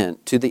in the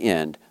end, to the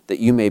end, that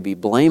you may be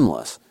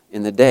blameless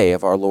in the day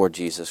of our Lord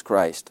Jesus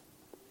Christ.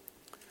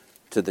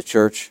 To the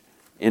church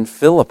in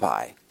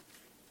Philippi,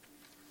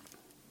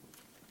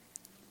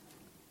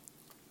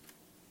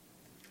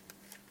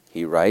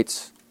 he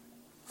writes,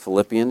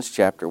 Philippians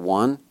chapter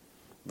 1,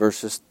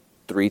 verses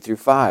 3 through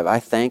 5. I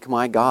thank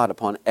my God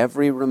upon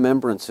every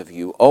remembrance of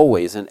you,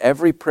 always in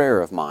every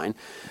prayer of mine,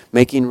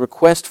 making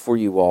request for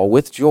you all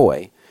with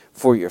joy,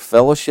 for your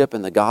fellowship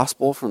in the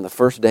gospel from the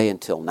first day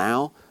until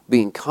now,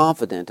 being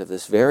confident of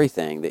this very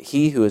thing, that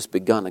he who has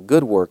begun a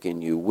good work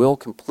in you will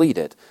complete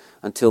it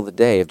until the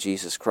day of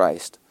Jesus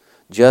Christ.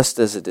 Just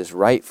as it is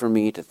right for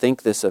me to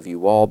think this of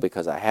you all,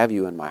 because I have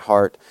you in my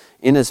heart,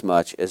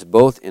 inasmuch as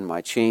both in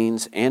my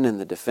chains and in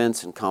the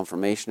defense and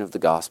confirmation of the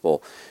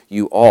gospel,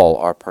 you all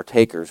are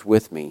partakers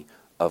with me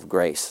of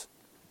grace.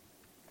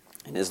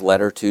 In his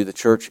letter to the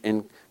church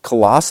in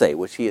Colossae,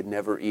 which he had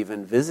never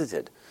even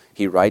visited,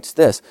 he writes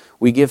this,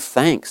 we give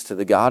thanks to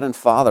the God and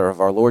Father of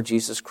our Lord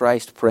Jesus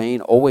Christ,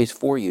 praying always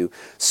for you,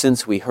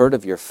 since we heard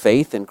of your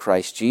faith in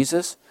Christ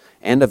Jesus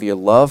and of your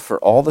love for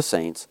all the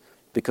saints,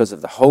 because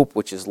of the hope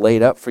which is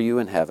laid up for you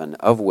in heaven,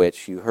 of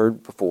which you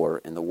heard before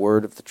in the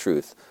word of the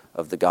truth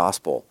of the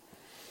gospel.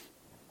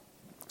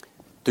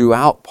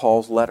 Throughout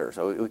Paul's letters,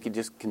 we could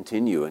just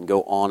continue and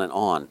go on and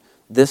on.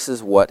 this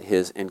is what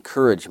his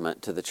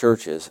encouragement to the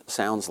churches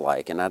sounds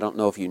like. And I don't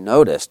know if you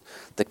noticed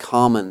the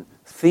common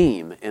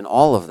theme in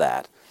all of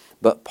that,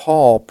 but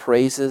Paul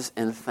praises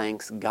and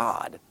thanks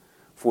God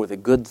for the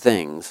good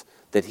things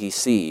that he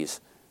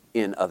sees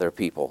in other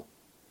people.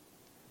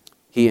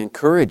 He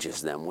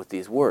encourages them with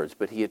these words,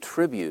 but he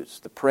attributes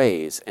the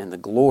praise and the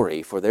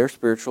glory for their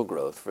spiritual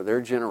growth, for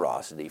their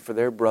generosity, for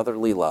their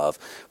brotherly love,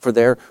 for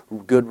their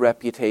good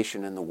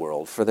reputation in the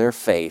world, for their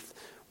faith,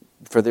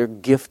 for their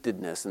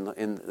giftedness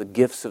in the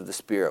gifts of the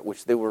Spirit,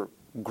 which they were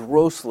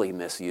grossly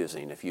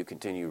misusing if you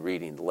continue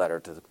reading the letter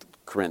to the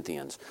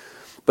Corinthians.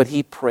 But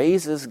he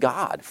praises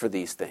God for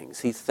these things.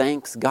 He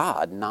thanks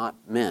God, not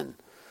men.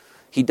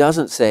 He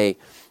doesn't say,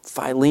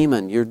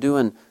 Philemon, you're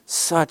doing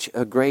such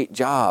a great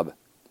job.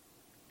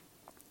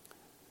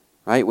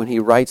 Right? When he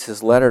writes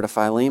his letter to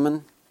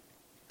Philemon,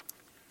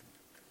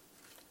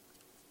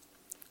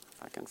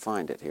 if I can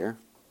find it here.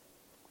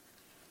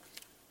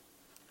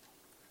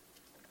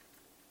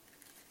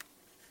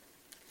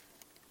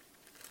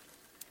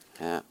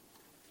 Yeah.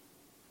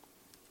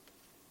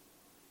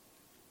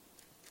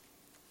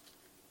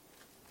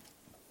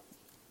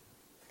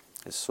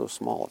 It's so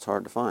small, it's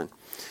hard to find.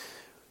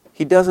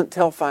 He doesn't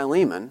tell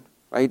Philemon,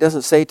 right? He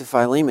doesn't say to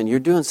Philemon, you're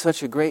doing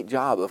such a great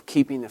job of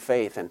keeping the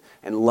faith and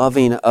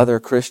loving other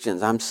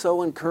Christians. I'm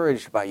so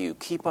encouraged by you.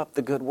 Keep up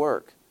the good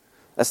work.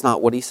 That's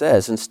not what he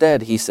says.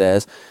 Instead, he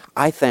says,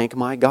 I thank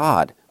my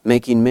God,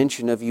 making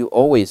mention of you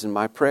always in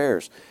my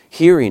prayers,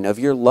 hearing of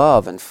your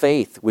love and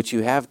faith which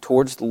you have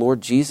towards the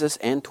Lord Jesus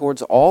and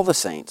towards all the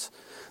saints,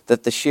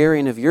 that the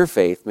sharing of your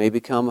faith may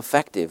become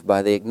effective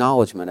by the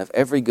acknowledgement of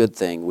every good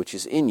thing which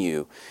is in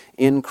you,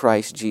 in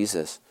Christ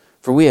Jesus.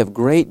 For we have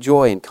great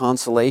joy and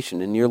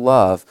consolation in your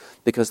love,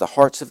 because the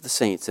hearts of the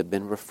saints have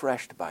been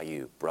refreshed by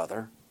you,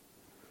 brother.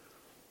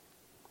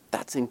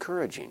 That's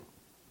encouraging.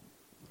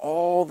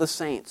 All the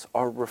saints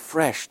are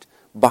refreshed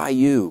by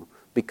you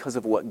because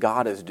of what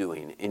God is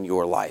doing in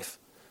your life.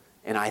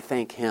 And I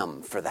thank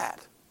Him for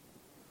that.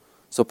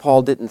 So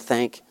Paul didn't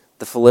thank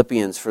the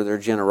Philippians for their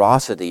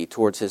generosity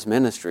towards his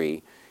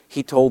ministry.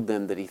 He told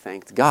them that he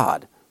thanked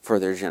God for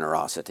their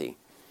generosity.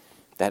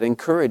 That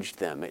encouraged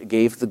them. It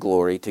gave the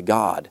glory to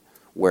God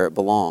where it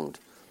belonged.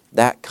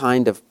 That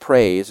kind of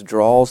praise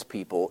draws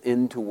people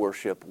into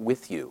worship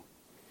with you.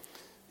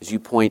 As you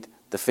point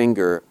the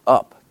finger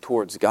up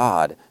towards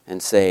God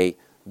and say,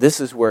 this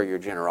is where your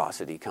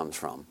generosity comes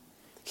from.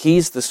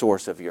 He's the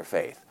source of your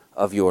faith,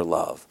 of your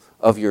love,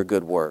 of your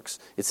good works.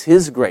 It's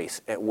His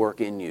grace at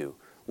work in you.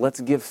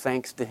 Let's give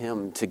thanks to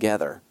Him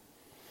together.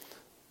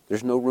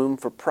 There's no room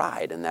for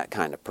pride in that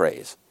kind of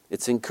praise.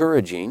 It's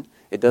encouraging.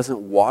 It doesn't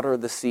water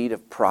the seed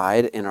of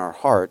pride in our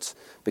hearts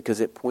because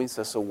it points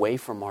us away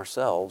from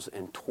ourselves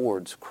and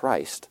towards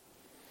Christ.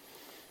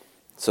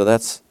 So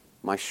that's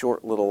my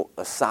short little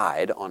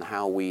aside on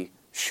how we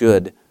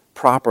should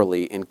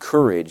properly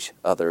encourage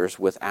others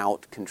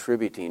without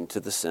contributing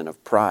to the sin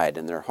of pride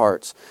in their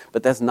hearts.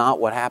 But that's not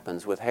what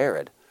happens with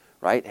Herod,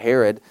 right?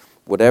 Herod,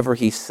 whatever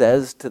he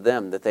says to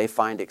them that they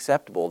find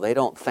acceptable, they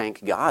don't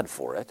thank God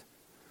for it.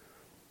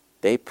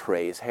 They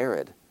praise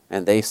Herod,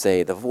 and they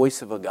say, the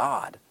voice of a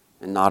God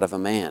and not of a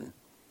man.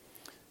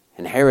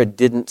 And Herod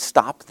didn't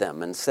stop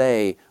them and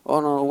say, oh,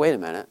 no, wait a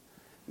minute.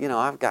 You know,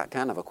 I've got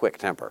kind of a quick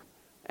temper,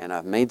 and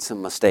I've made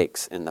some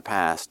mistakes in the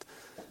past.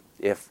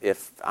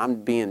 If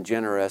I'm being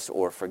generous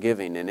or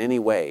forgiving in any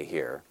way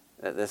here,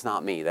 that's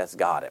not me, that's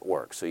God at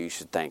work, so you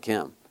should thank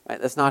Him. Right?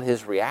 That's not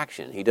his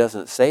reaction. He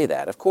doesn't say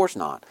that. Of course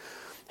not.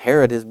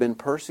 Herod has been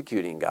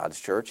persecuting God's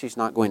church. He's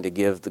not going to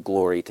give the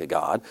glory to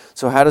God.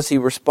 So how does he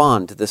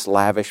respond to this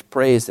lavish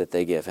praise that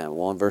they give him?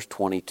 Well, in verse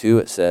 22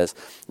 it says,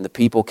 and the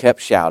people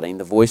kept shouting,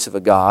 the voice of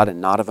a God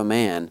and not of a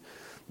man.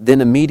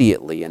 Then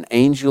immediately an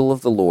angel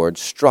of the Lord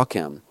struck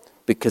him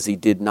because he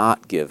did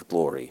not give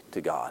glory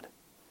to God.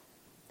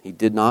 He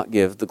did not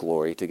give the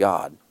glory to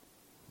God.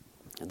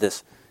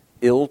 This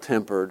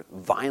ill-tempered,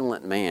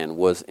 violent man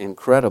was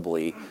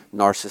incredibly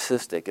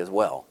narcissistic as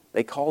well.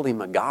 They called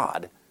him a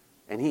god,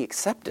 and he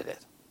accepted it.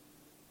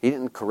 He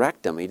didn't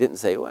correct them. He didn't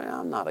say, well,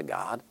 I'm not a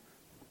god.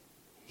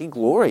 He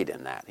gloried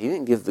in that. He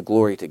didn't give the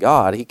glory to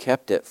God. He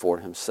kept it for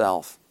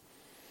himself.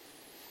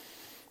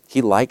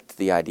 He liked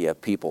the idea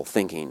of people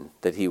thinking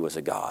that he was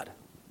a god.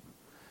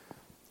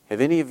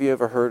 Have any of you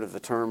ever heard of the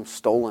term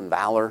stolen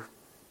valor?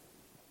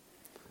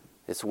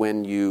 It's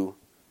when you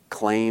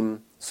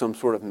claim some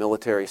sort of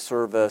military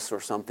service or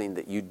something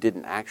that you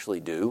didn't actually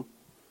do.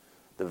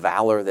 The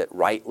valor that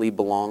rightly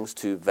belongs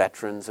to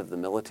veterans of the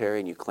military,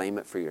 and you claim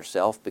it for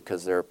yourself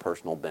because there are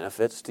personal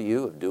benefits to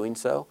you of doing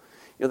so.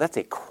 You know, that's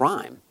a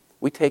crime.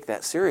 We take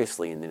that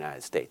seriously in the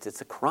United States.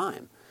 It's a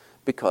crime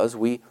because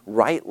we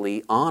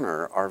rightly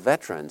honor our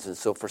veterans. And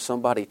so for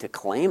somebody to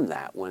claim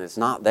that when it's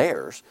not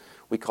theirs,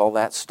 we call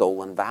that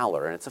stolen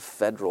valor. And it's a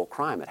federal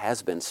crime. It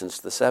has been since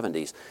the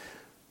 70s.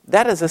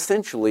 That is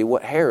essentially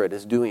what Herod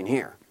is doing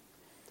here.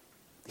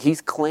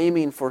 He's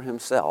claiming for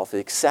himself,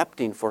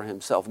 accepting for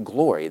himself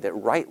glory that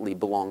rightly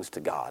belongs to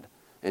God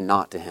and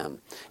not to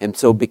him. And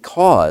so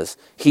because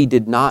he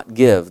did not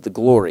give the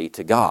glory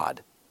to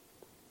God,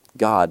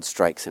 God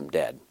strikes him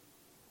dead.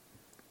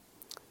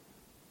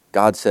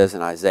 God says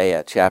in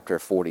Isaiah chapter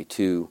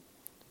 42,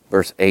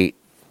 verse 8,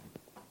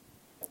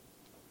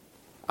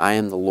 I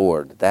am the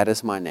Lord, that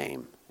is my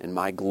name, and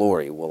my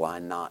glory will I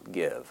not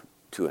give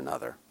to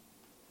another.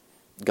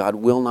 God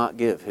will not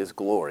give his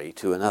glory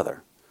to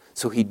another.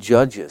 So he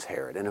judges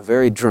Herod in a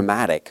very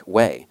dramatic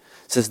way.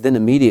 It says, then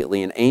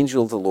immediately an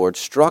angel of the Lord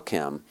struck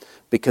him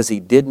because he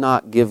did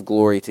not give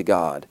glory to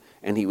God,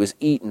 and he was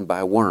eaten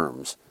by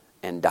worms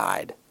and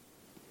died.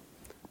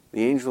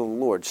 The angel of the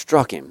Lord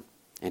struck him,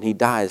 and he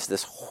dies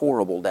this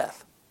horrible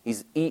death.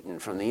 He's eaten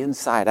from the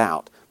inside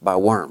out by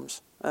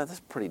worms. That's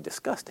pretty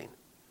disgusting.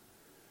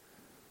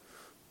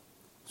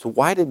 So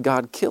why did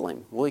God kill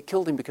him? Well, he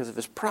killed him because of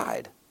his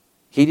pride.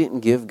 He didn't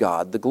give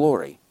God the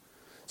glory.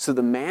 So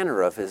the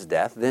manner of his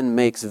death then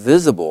makes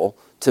visible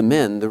to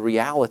men the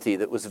reality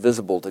that was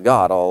visible to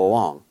God all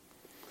along.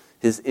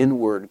 His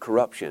inward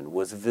corruption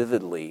was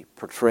vividly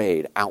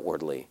portrayed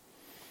outwardly.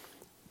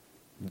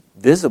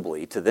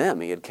 Visibly to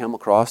them, he had come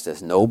across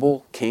as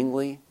noble,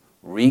 kingly,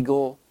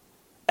 regal,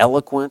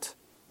 eloquent.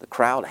 The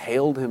crowd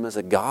hailed him as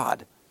a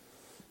god.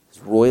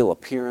 His royal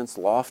appearance,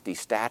 lofty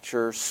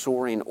stature,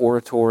 soaring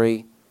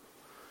oratory.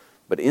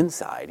 But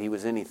inside, he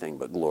was anything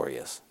but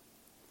glorious.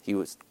 He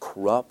was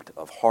corrupt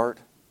of heart,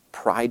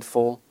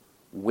 prideful,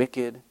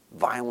 wicked,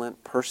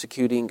 violent,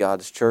 persecuting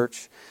God's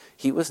church.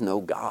 He was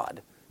no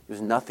God. He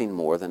was nothing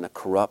more than a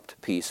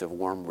corrupt piece of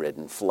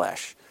worm-ridden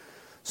flesh.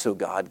 So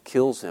God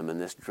kills him in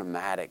this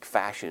dramatic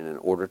fashion in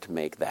order to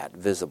make that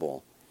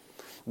visible.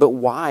 But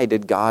why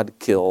did God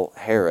kill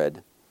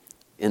Herod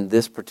in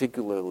this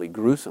particularly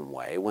gruesome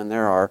way when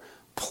there are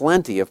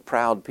plenty of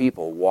proud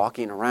people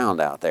walking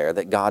around out there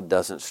that God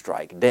doesn't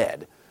strike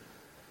dead?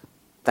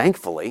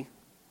 Thankfully,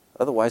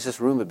 otherwise this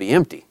room would be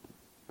empty,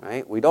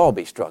 right? We'd all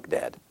be struck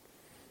dead.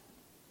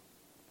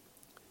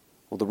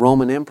 Well, the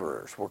Roman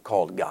emperors were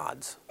called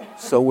gods.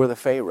 So were the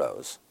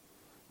pharaohs.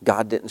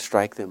 God didn't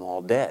strike them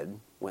all dead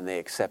when they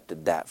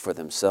accepted that for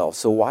themselves.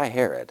 So why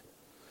Herod?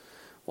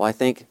 Well, I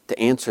think to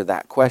answer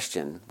that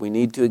question, we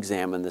need to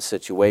examine the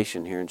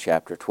situation here in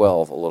chapter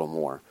 12 a little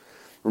more.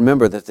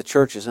 Remember that the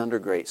church is under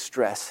great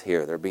stress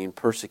here. They're being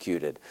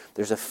persecuted.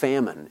 There's a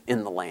famine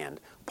in the land.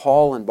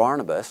 Paul and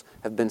Barnabas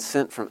have been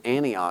sent from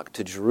Antioch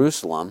to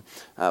Jerusalem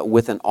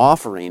with an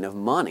offering of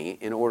money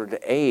in order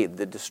to aid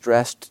the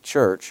distressed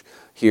church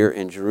here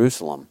in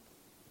Jerusalem.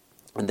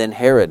 And then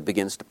Herod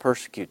begins to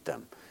persecute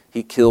them.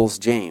 He kills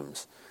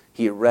James.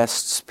 He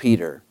arrests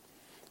Peter.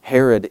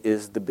 Herod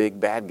is the big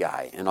bad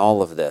guy in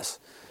all of this.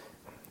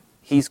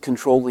 He's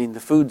controlling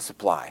the food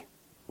supply.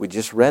 We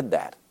just read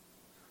that.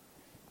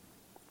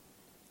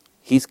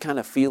 He's kind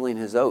of feeling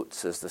his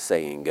oats, as the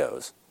saying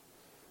goes.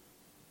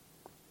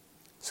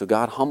 So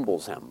God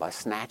humbles him by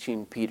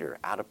snatching Peter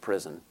out of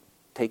prison,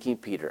 taking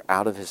Peter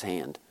out of his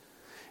hand.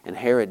 And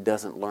Herod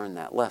doesn't learn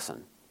that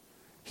lesson.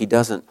 He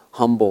doesn't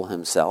humble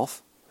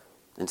himself.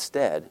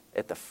 Instead,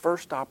 at the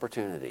first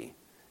opportunity,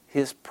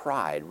 his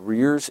pride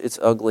rears its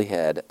ugly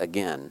head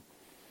again.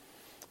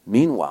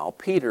 Meanwhile,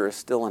 Peter is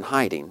still in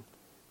hiding.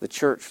 The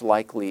church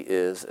likely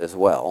is as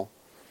well.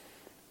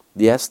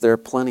 Yes, there are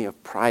plenty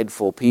of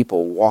prideful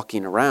people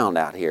walking around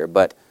out here,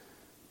 but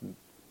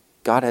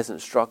God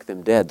hasn't struck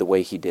them dead the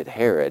way he did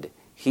Herod.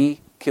 He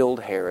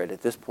killed Herod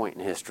at this point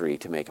in history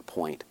to make a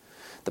point.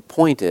 The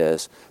point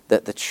is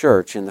that the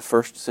church in the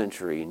first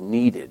century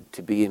needed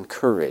to be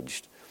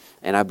encouraged.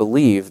 And I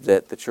believe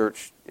that the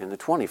church in the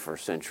 21st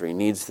century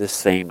needs this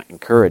same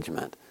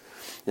encouragement.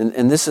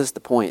 And this is the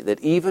point,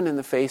 that even in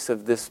the face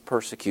of this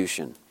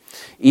persecution,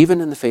 even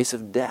in the face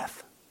of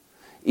death,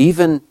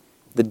 even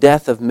the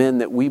death of men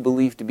that we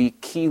believe to be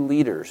key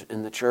leaders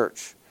in the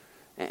church,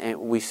 and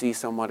we see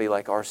somebody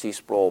like R.C.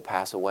 Sproul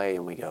pass away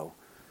and we go,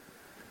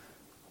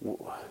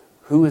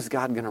 who is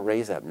God going to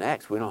raise up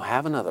next? We don't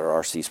have another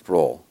R.C.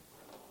 Sproul.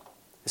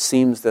 It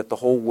seems that the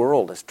whole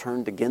world has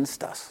turned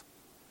against us.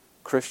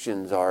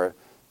 Christians are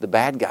the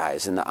bad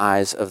guys in the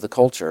eyes of the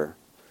culture.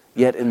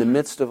 Yet in the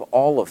midst of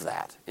all of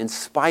that, in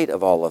spite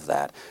of all of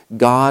that,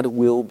 God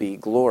will be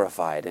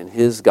glorified and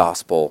his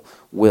gospel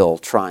will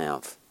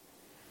triumph.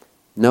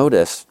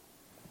 Notice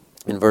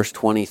in verse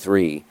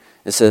 23,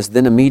 it says,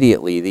 then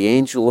immediately the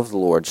angel of the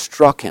Lord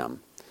struck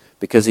him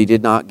because he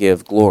did not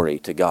give glory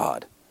to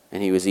God,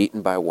 and he was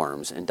eaten by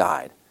worms and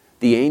died.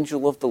 The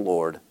angel of the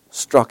Lord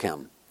struck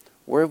him.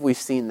 Where have we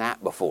seen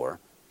that before?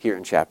 Here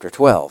in chapter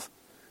 12.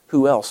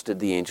 Who else did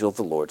the angel of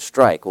the Lord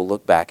strike? We'll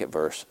look back at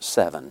verse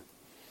 7.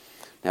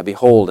 Now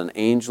behold, an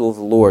angel of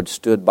the Lord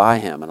stood by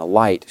him, and a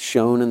light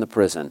shone in the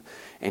prison.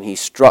 And he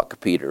struck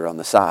Peter on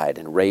the side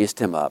and raised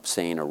him up,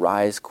 saying,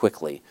 arise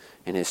quickly.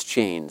 And his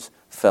chains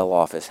fell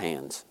off his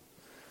hands.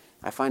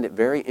 I find it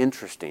very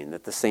interesting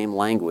that the same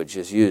language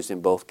is used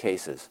in both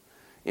cases.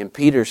 In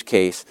Peter's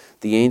case,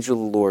 the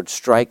angel of the Lord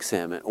strikes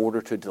him in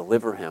order to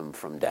deliver him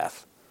from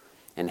death.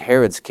 In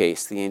Herod's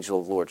case, the angel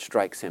of the Lord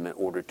strikes him in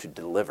order to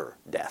deliver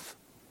death.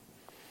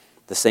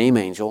 The same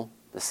angel,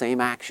 the same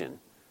action,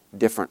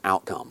 different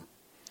outcome.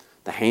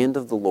 The hand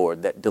of the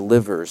Lord that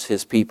delivers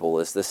his people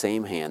is the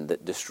same hand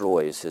that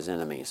destroys his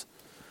enemies.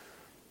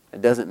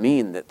 It doesn't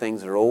mean that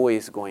things are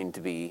always going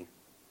to be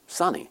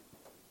sunny.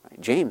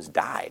 James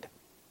died.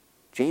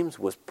 James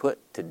was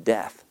put to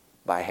death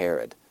by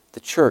Herod. The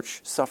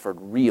church suffered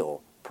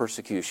real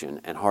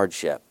persecution and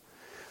hardship.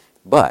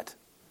 But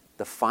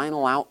the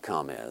final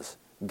outcome is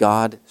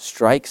God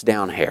strikes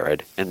down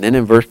Herod, and then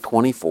in verse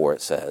 24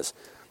 it says,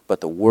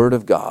 "But the word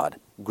of God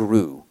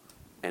grew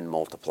and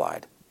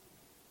multiplied."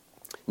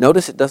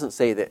 Notice it doesn't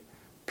say that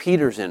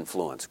Peter's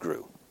influence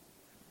grew,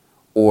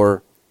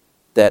 or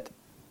that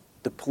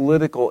the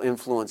political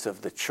influence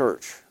of the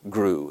church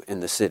grew in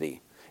the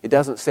city. It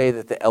doesn't say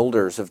that the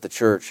elders of the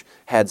church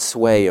had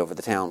sway over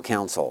the town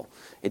council.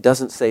 It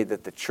doesn't say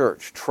that the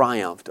church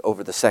triumphed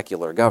over the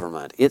secular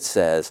government. It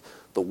says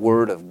the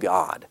word of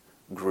God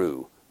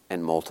grew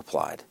and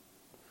multiplied.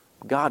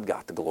 God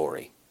got the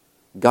glory.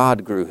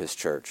 God grew his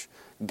church.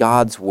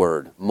 God's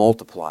word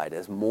multiplied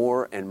as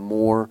more and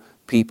more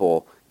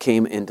people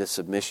came into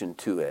submission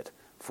to it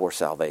for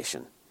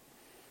salvation.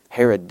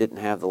 Herod didn't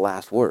have the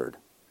last word.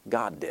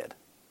 God did.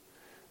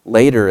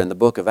 Later in the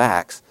book of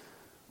Acts,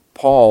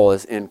 Paul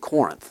is in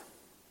Corinth,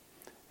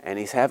 and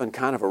he's having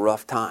kind of a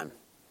rough time.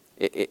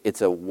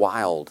 It's a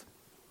wild,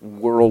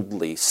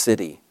 worldly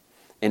city,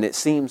 and it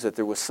seems that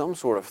there was some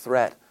sort of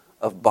threat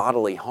of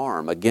bodily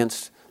harm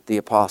against the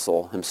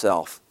apostle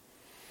himself.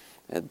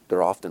 And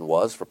there often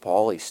was for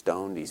Paul. He's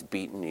stoned, he's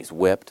beaten, he's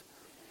whipped.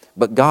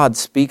 But God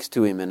speaks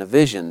to him in a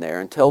vision there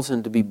and tells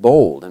him to be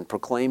bold in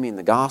proclaiming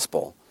the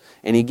gospel.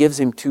 And he gives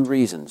him two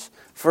reasons.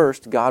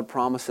 First, God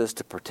promises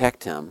to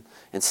protect him.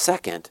 And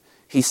second,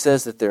 he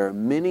says that there are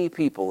many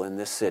people in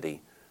this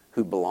city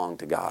who belong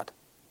to God.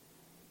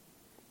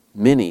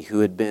 Many who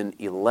had been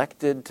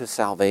elected to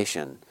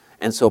salvation.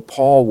 And so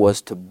Paul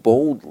was to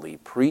boldly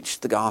preach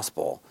the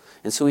gospel.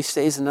 And so he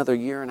stays another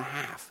year and a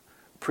half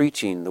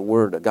preaching the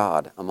word of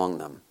God among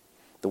them.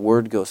 The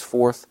word goes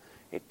forth.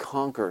 It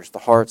conquers the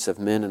hearts of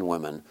men and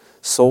women.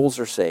 Souls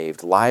are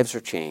saved, lives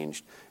are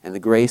changed, and the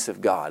grace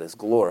of God is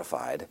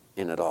glorified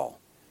in it all.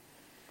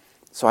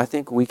 So I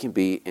think we can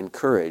be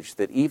encouraged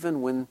that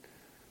even when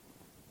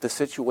the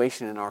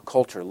situation in our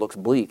culture looks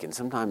bleak, and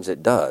sometimes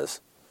it does,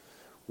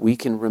 we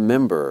can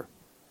remember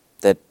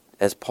that,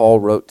 as Paul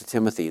wrote to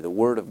Timothy, the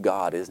word of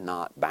God is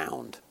not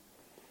bound.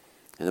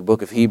 In the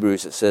book of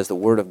Hebrews it says the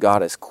word of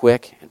God is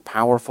quick and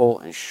powerful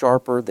and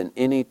sharper than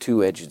any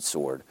two-edged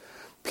sword,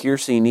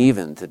 piercing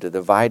even to the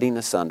dividing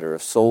asunder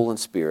of soul and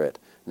spirit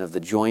and of the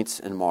joints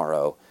and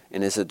marrow,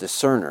 and is a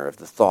discerner of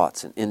the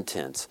thoughts and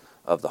intents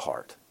of the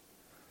heart.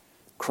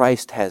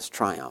 Christ has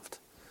triumphed.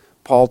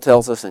 Paul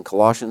tells us in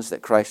Colossians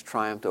that Christ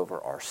triumphed over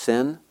our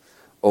sin,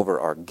 over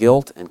our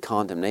guilt and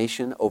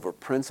condemnation, over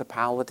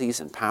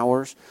principalities and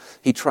powers.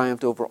 He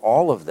triumphed over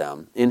all of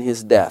them in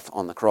his death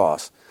on the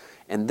cross.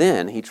 And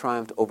then he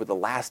triumphed over the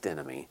last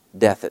enemy,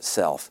 death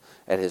itself,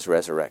 at his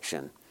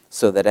resurrection.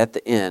 So that at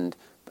the end,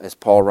 as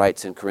Paul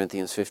writes in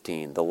Corinthians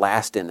 15, the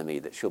last enemy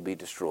that shall be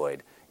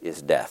destroyed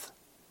is death.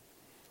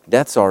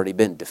 Death's already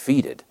been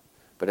defeated,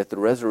 but at the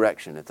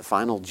resurrection, at the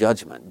final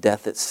judgment,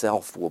 death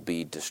itself will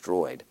be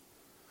destroyed.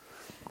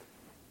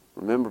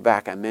 Remember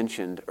back, I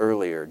mentioned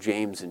earlier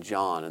James and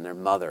John and their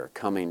mother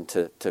coming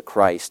to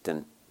Christ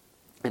and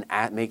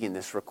making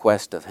this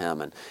request of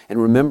him.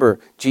 And remember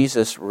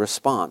Jesus'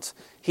 response.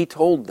 He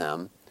told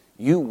them,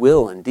 "You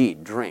will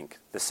indeed drink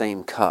the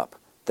same cup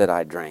that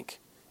I drank.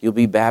 You'll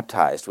be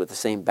baptized with the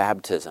same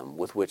baptism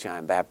with which I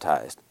am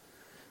baptized."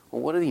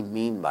 Well, what did he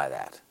mean by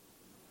that?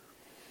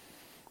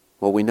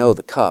 Well, we know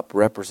the cup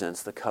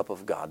represents the cup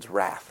of God's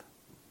wrath,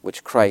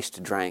 which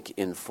Christ drank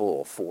in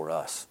full for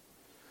us.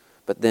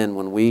 But then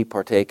when we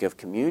partake of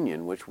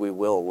communion, which we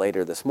will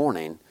later this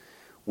morning,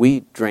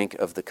 we drink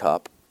of the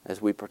cup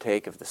as we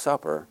partake of the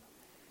supper.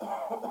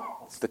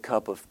 It's the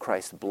cup of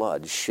Christ's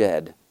blood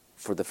shed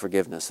for the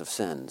forgiveness of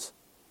sins.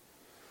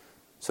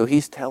 So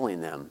he's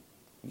telling them,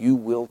 you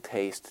will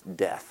taste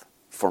death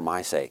for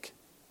my sake.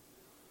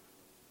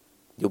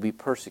 You'll be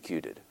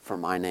persecuted for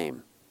my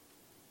name.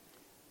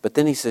 But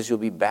then he says you'll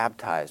be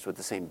baptized with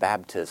the same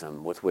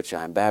baptism with which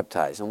I am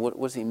baptized. And what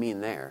does he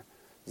mean there?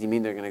 Does he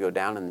mean they're going to go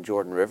down in the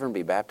Jordan River and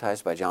be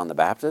baptized by John the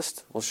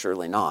Baptist? Well,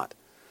 surely not.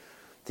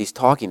 He's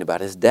talking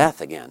about his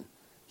death again.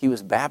 He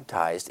was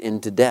baptized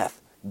into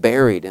death,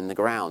 buried in the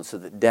ground so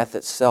that death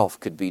itself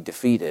could be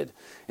defeated,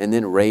 and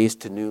then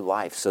raised to new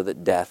life so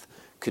that death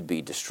could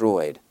be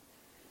destroyed.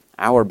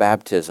 Our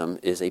baptism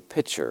is a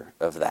picture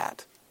of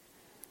that.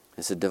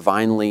 It's a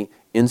divinely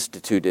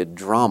instituted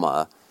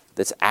drama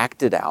that's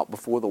acted out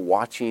before the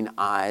watching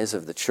eyes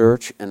of the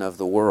church and of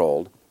the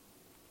world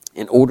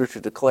in order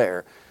to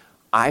declare,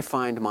 I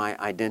find my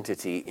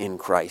identity in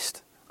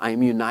Christ. I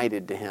am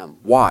united to him.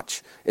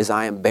 Watch as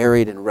I am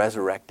buried and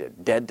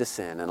resurrected, dead to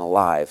sin and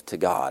alive to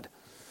God.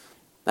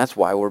 That's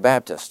why we're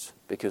Baptists,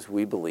 because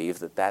we believe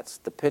that that's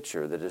the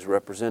picture that is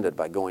represented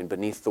by going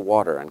beneath the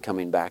water and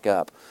coming back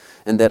up,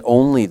 and that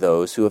only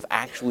those who have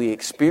actually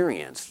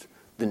experienced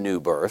the new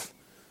birth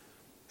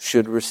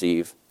should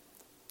receive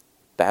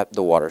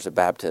the waters of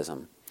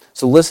baptism.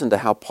 So listen to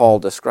how Paul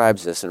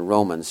describes this in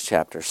Romans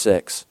chapter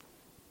 6.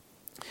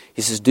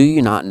 He says, do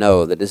you not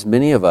know that as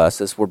many of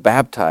us as were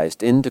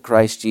baptized into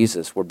Christ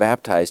Jesus were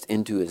baptized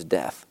into his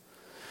death?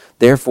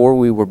 Therefore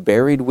we were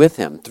buried with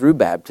him through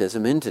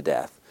baptism into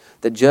death,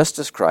 that just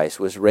as Christ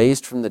was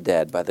raised from the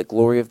dead by the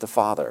glory of the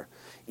Father,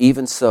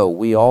 even so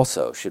we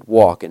also should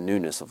walk in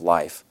newness of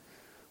life.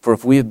 For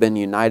if we have been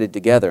united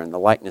together in the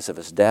likeness of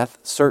his death,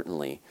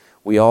 certainly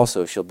we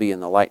also shall be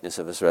in the likeness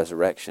of his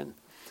resurrection.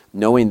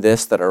 Knowing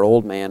this, that our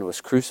old man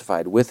was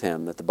crucified with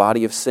him, that the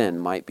body of sin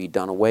might be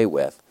done away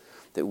with,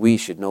 that we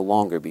should no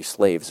longer be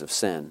slaves of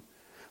sin.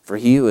 For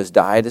he who has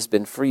died has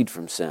been freed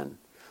from sin.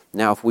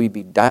 Now if we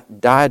be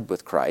died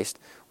with Christ,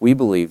 we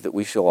believe that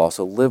we shall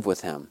also live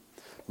with him,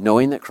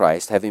 knowing that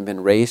Christ, having been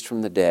raised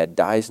from the dead,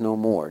 dies no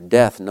more.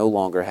 Death no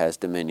longer has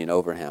dominion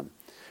over him.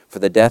 For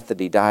the death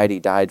that he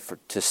died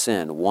to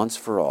sin once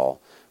for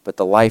all, but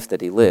the life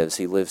that he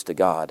lives to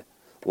God.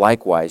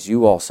 Likewise,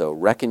 you also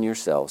reckon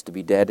yourselves to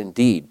be dead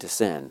indeed to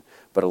sin,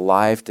 but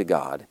alive to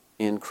God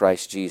in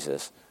Christ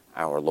Jesus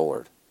our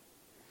Lord.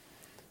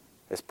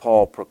 As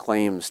Paul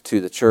proclaims to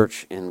the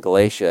church in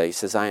Galatia, he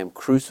says, I am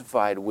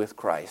crucified with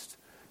Christ.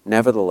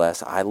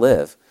 Nevertheless, I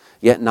live.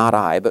 Yet not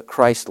I, but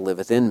Christ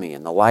liveth in me.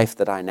 And the life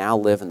that I now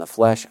live in the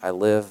flesh, I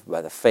live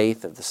by the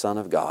faith of the Son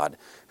of God,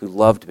 who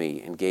loved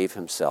me and gave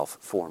himself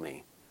for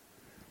me.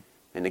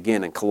 And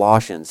again in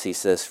Colossians, he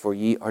says, for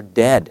ye are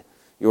dead.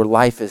 Your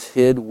life is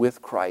hid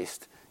with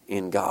Christ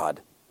in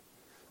God.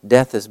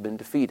 Death has been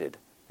defeated.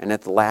 And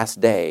at the last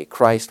day,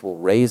 Christ will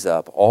raise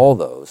up all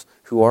those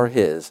who are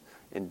his,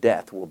 and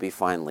death will be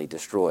finally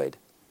destroyed.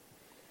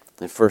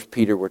 In 1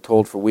 Peter we're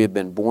told, for we have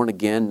been born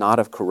again, not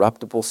of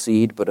corruptible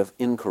seed, but of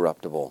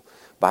incorruptible,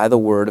 by the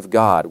word of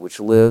God, which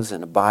lives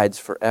and abides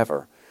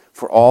forever.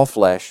 For all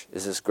flesh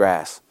is as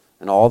grass,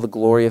 and all the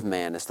glory of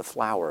man is the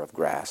flower of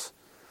grass.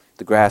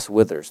 The grass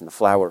withers and the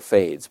flower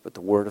fades, but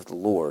the word of the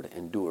Lord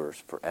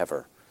endures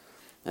forever.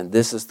 And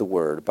this is the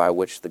word by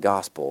which the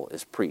gospel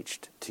is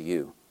preached to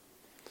you.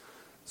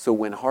 So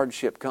when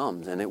hardship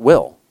comes, and it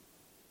will,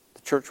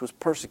 the church was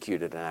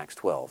persecuted in Acts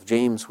 12.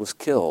 James was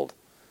killed.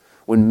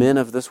 When men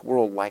of this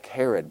world like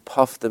Herod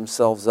puff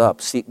themselves up,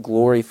 seek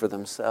glory for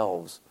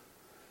themselves,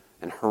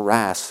 and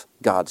harass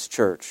God's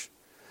church,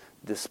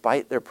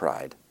 despite their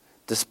pride,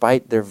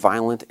 despite their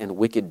violent and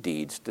wicked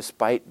deeds,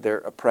 despite their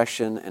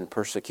oppression and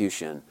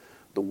persecution,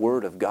 the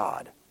word of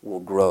God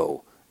will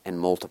grow and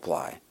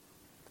multiply.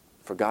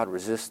 For God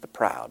resists the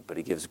proud, but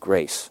he gives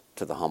grace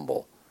to the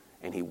humble,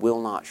 and he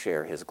will not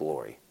share his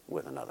glory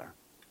with another.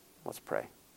 Let's pray.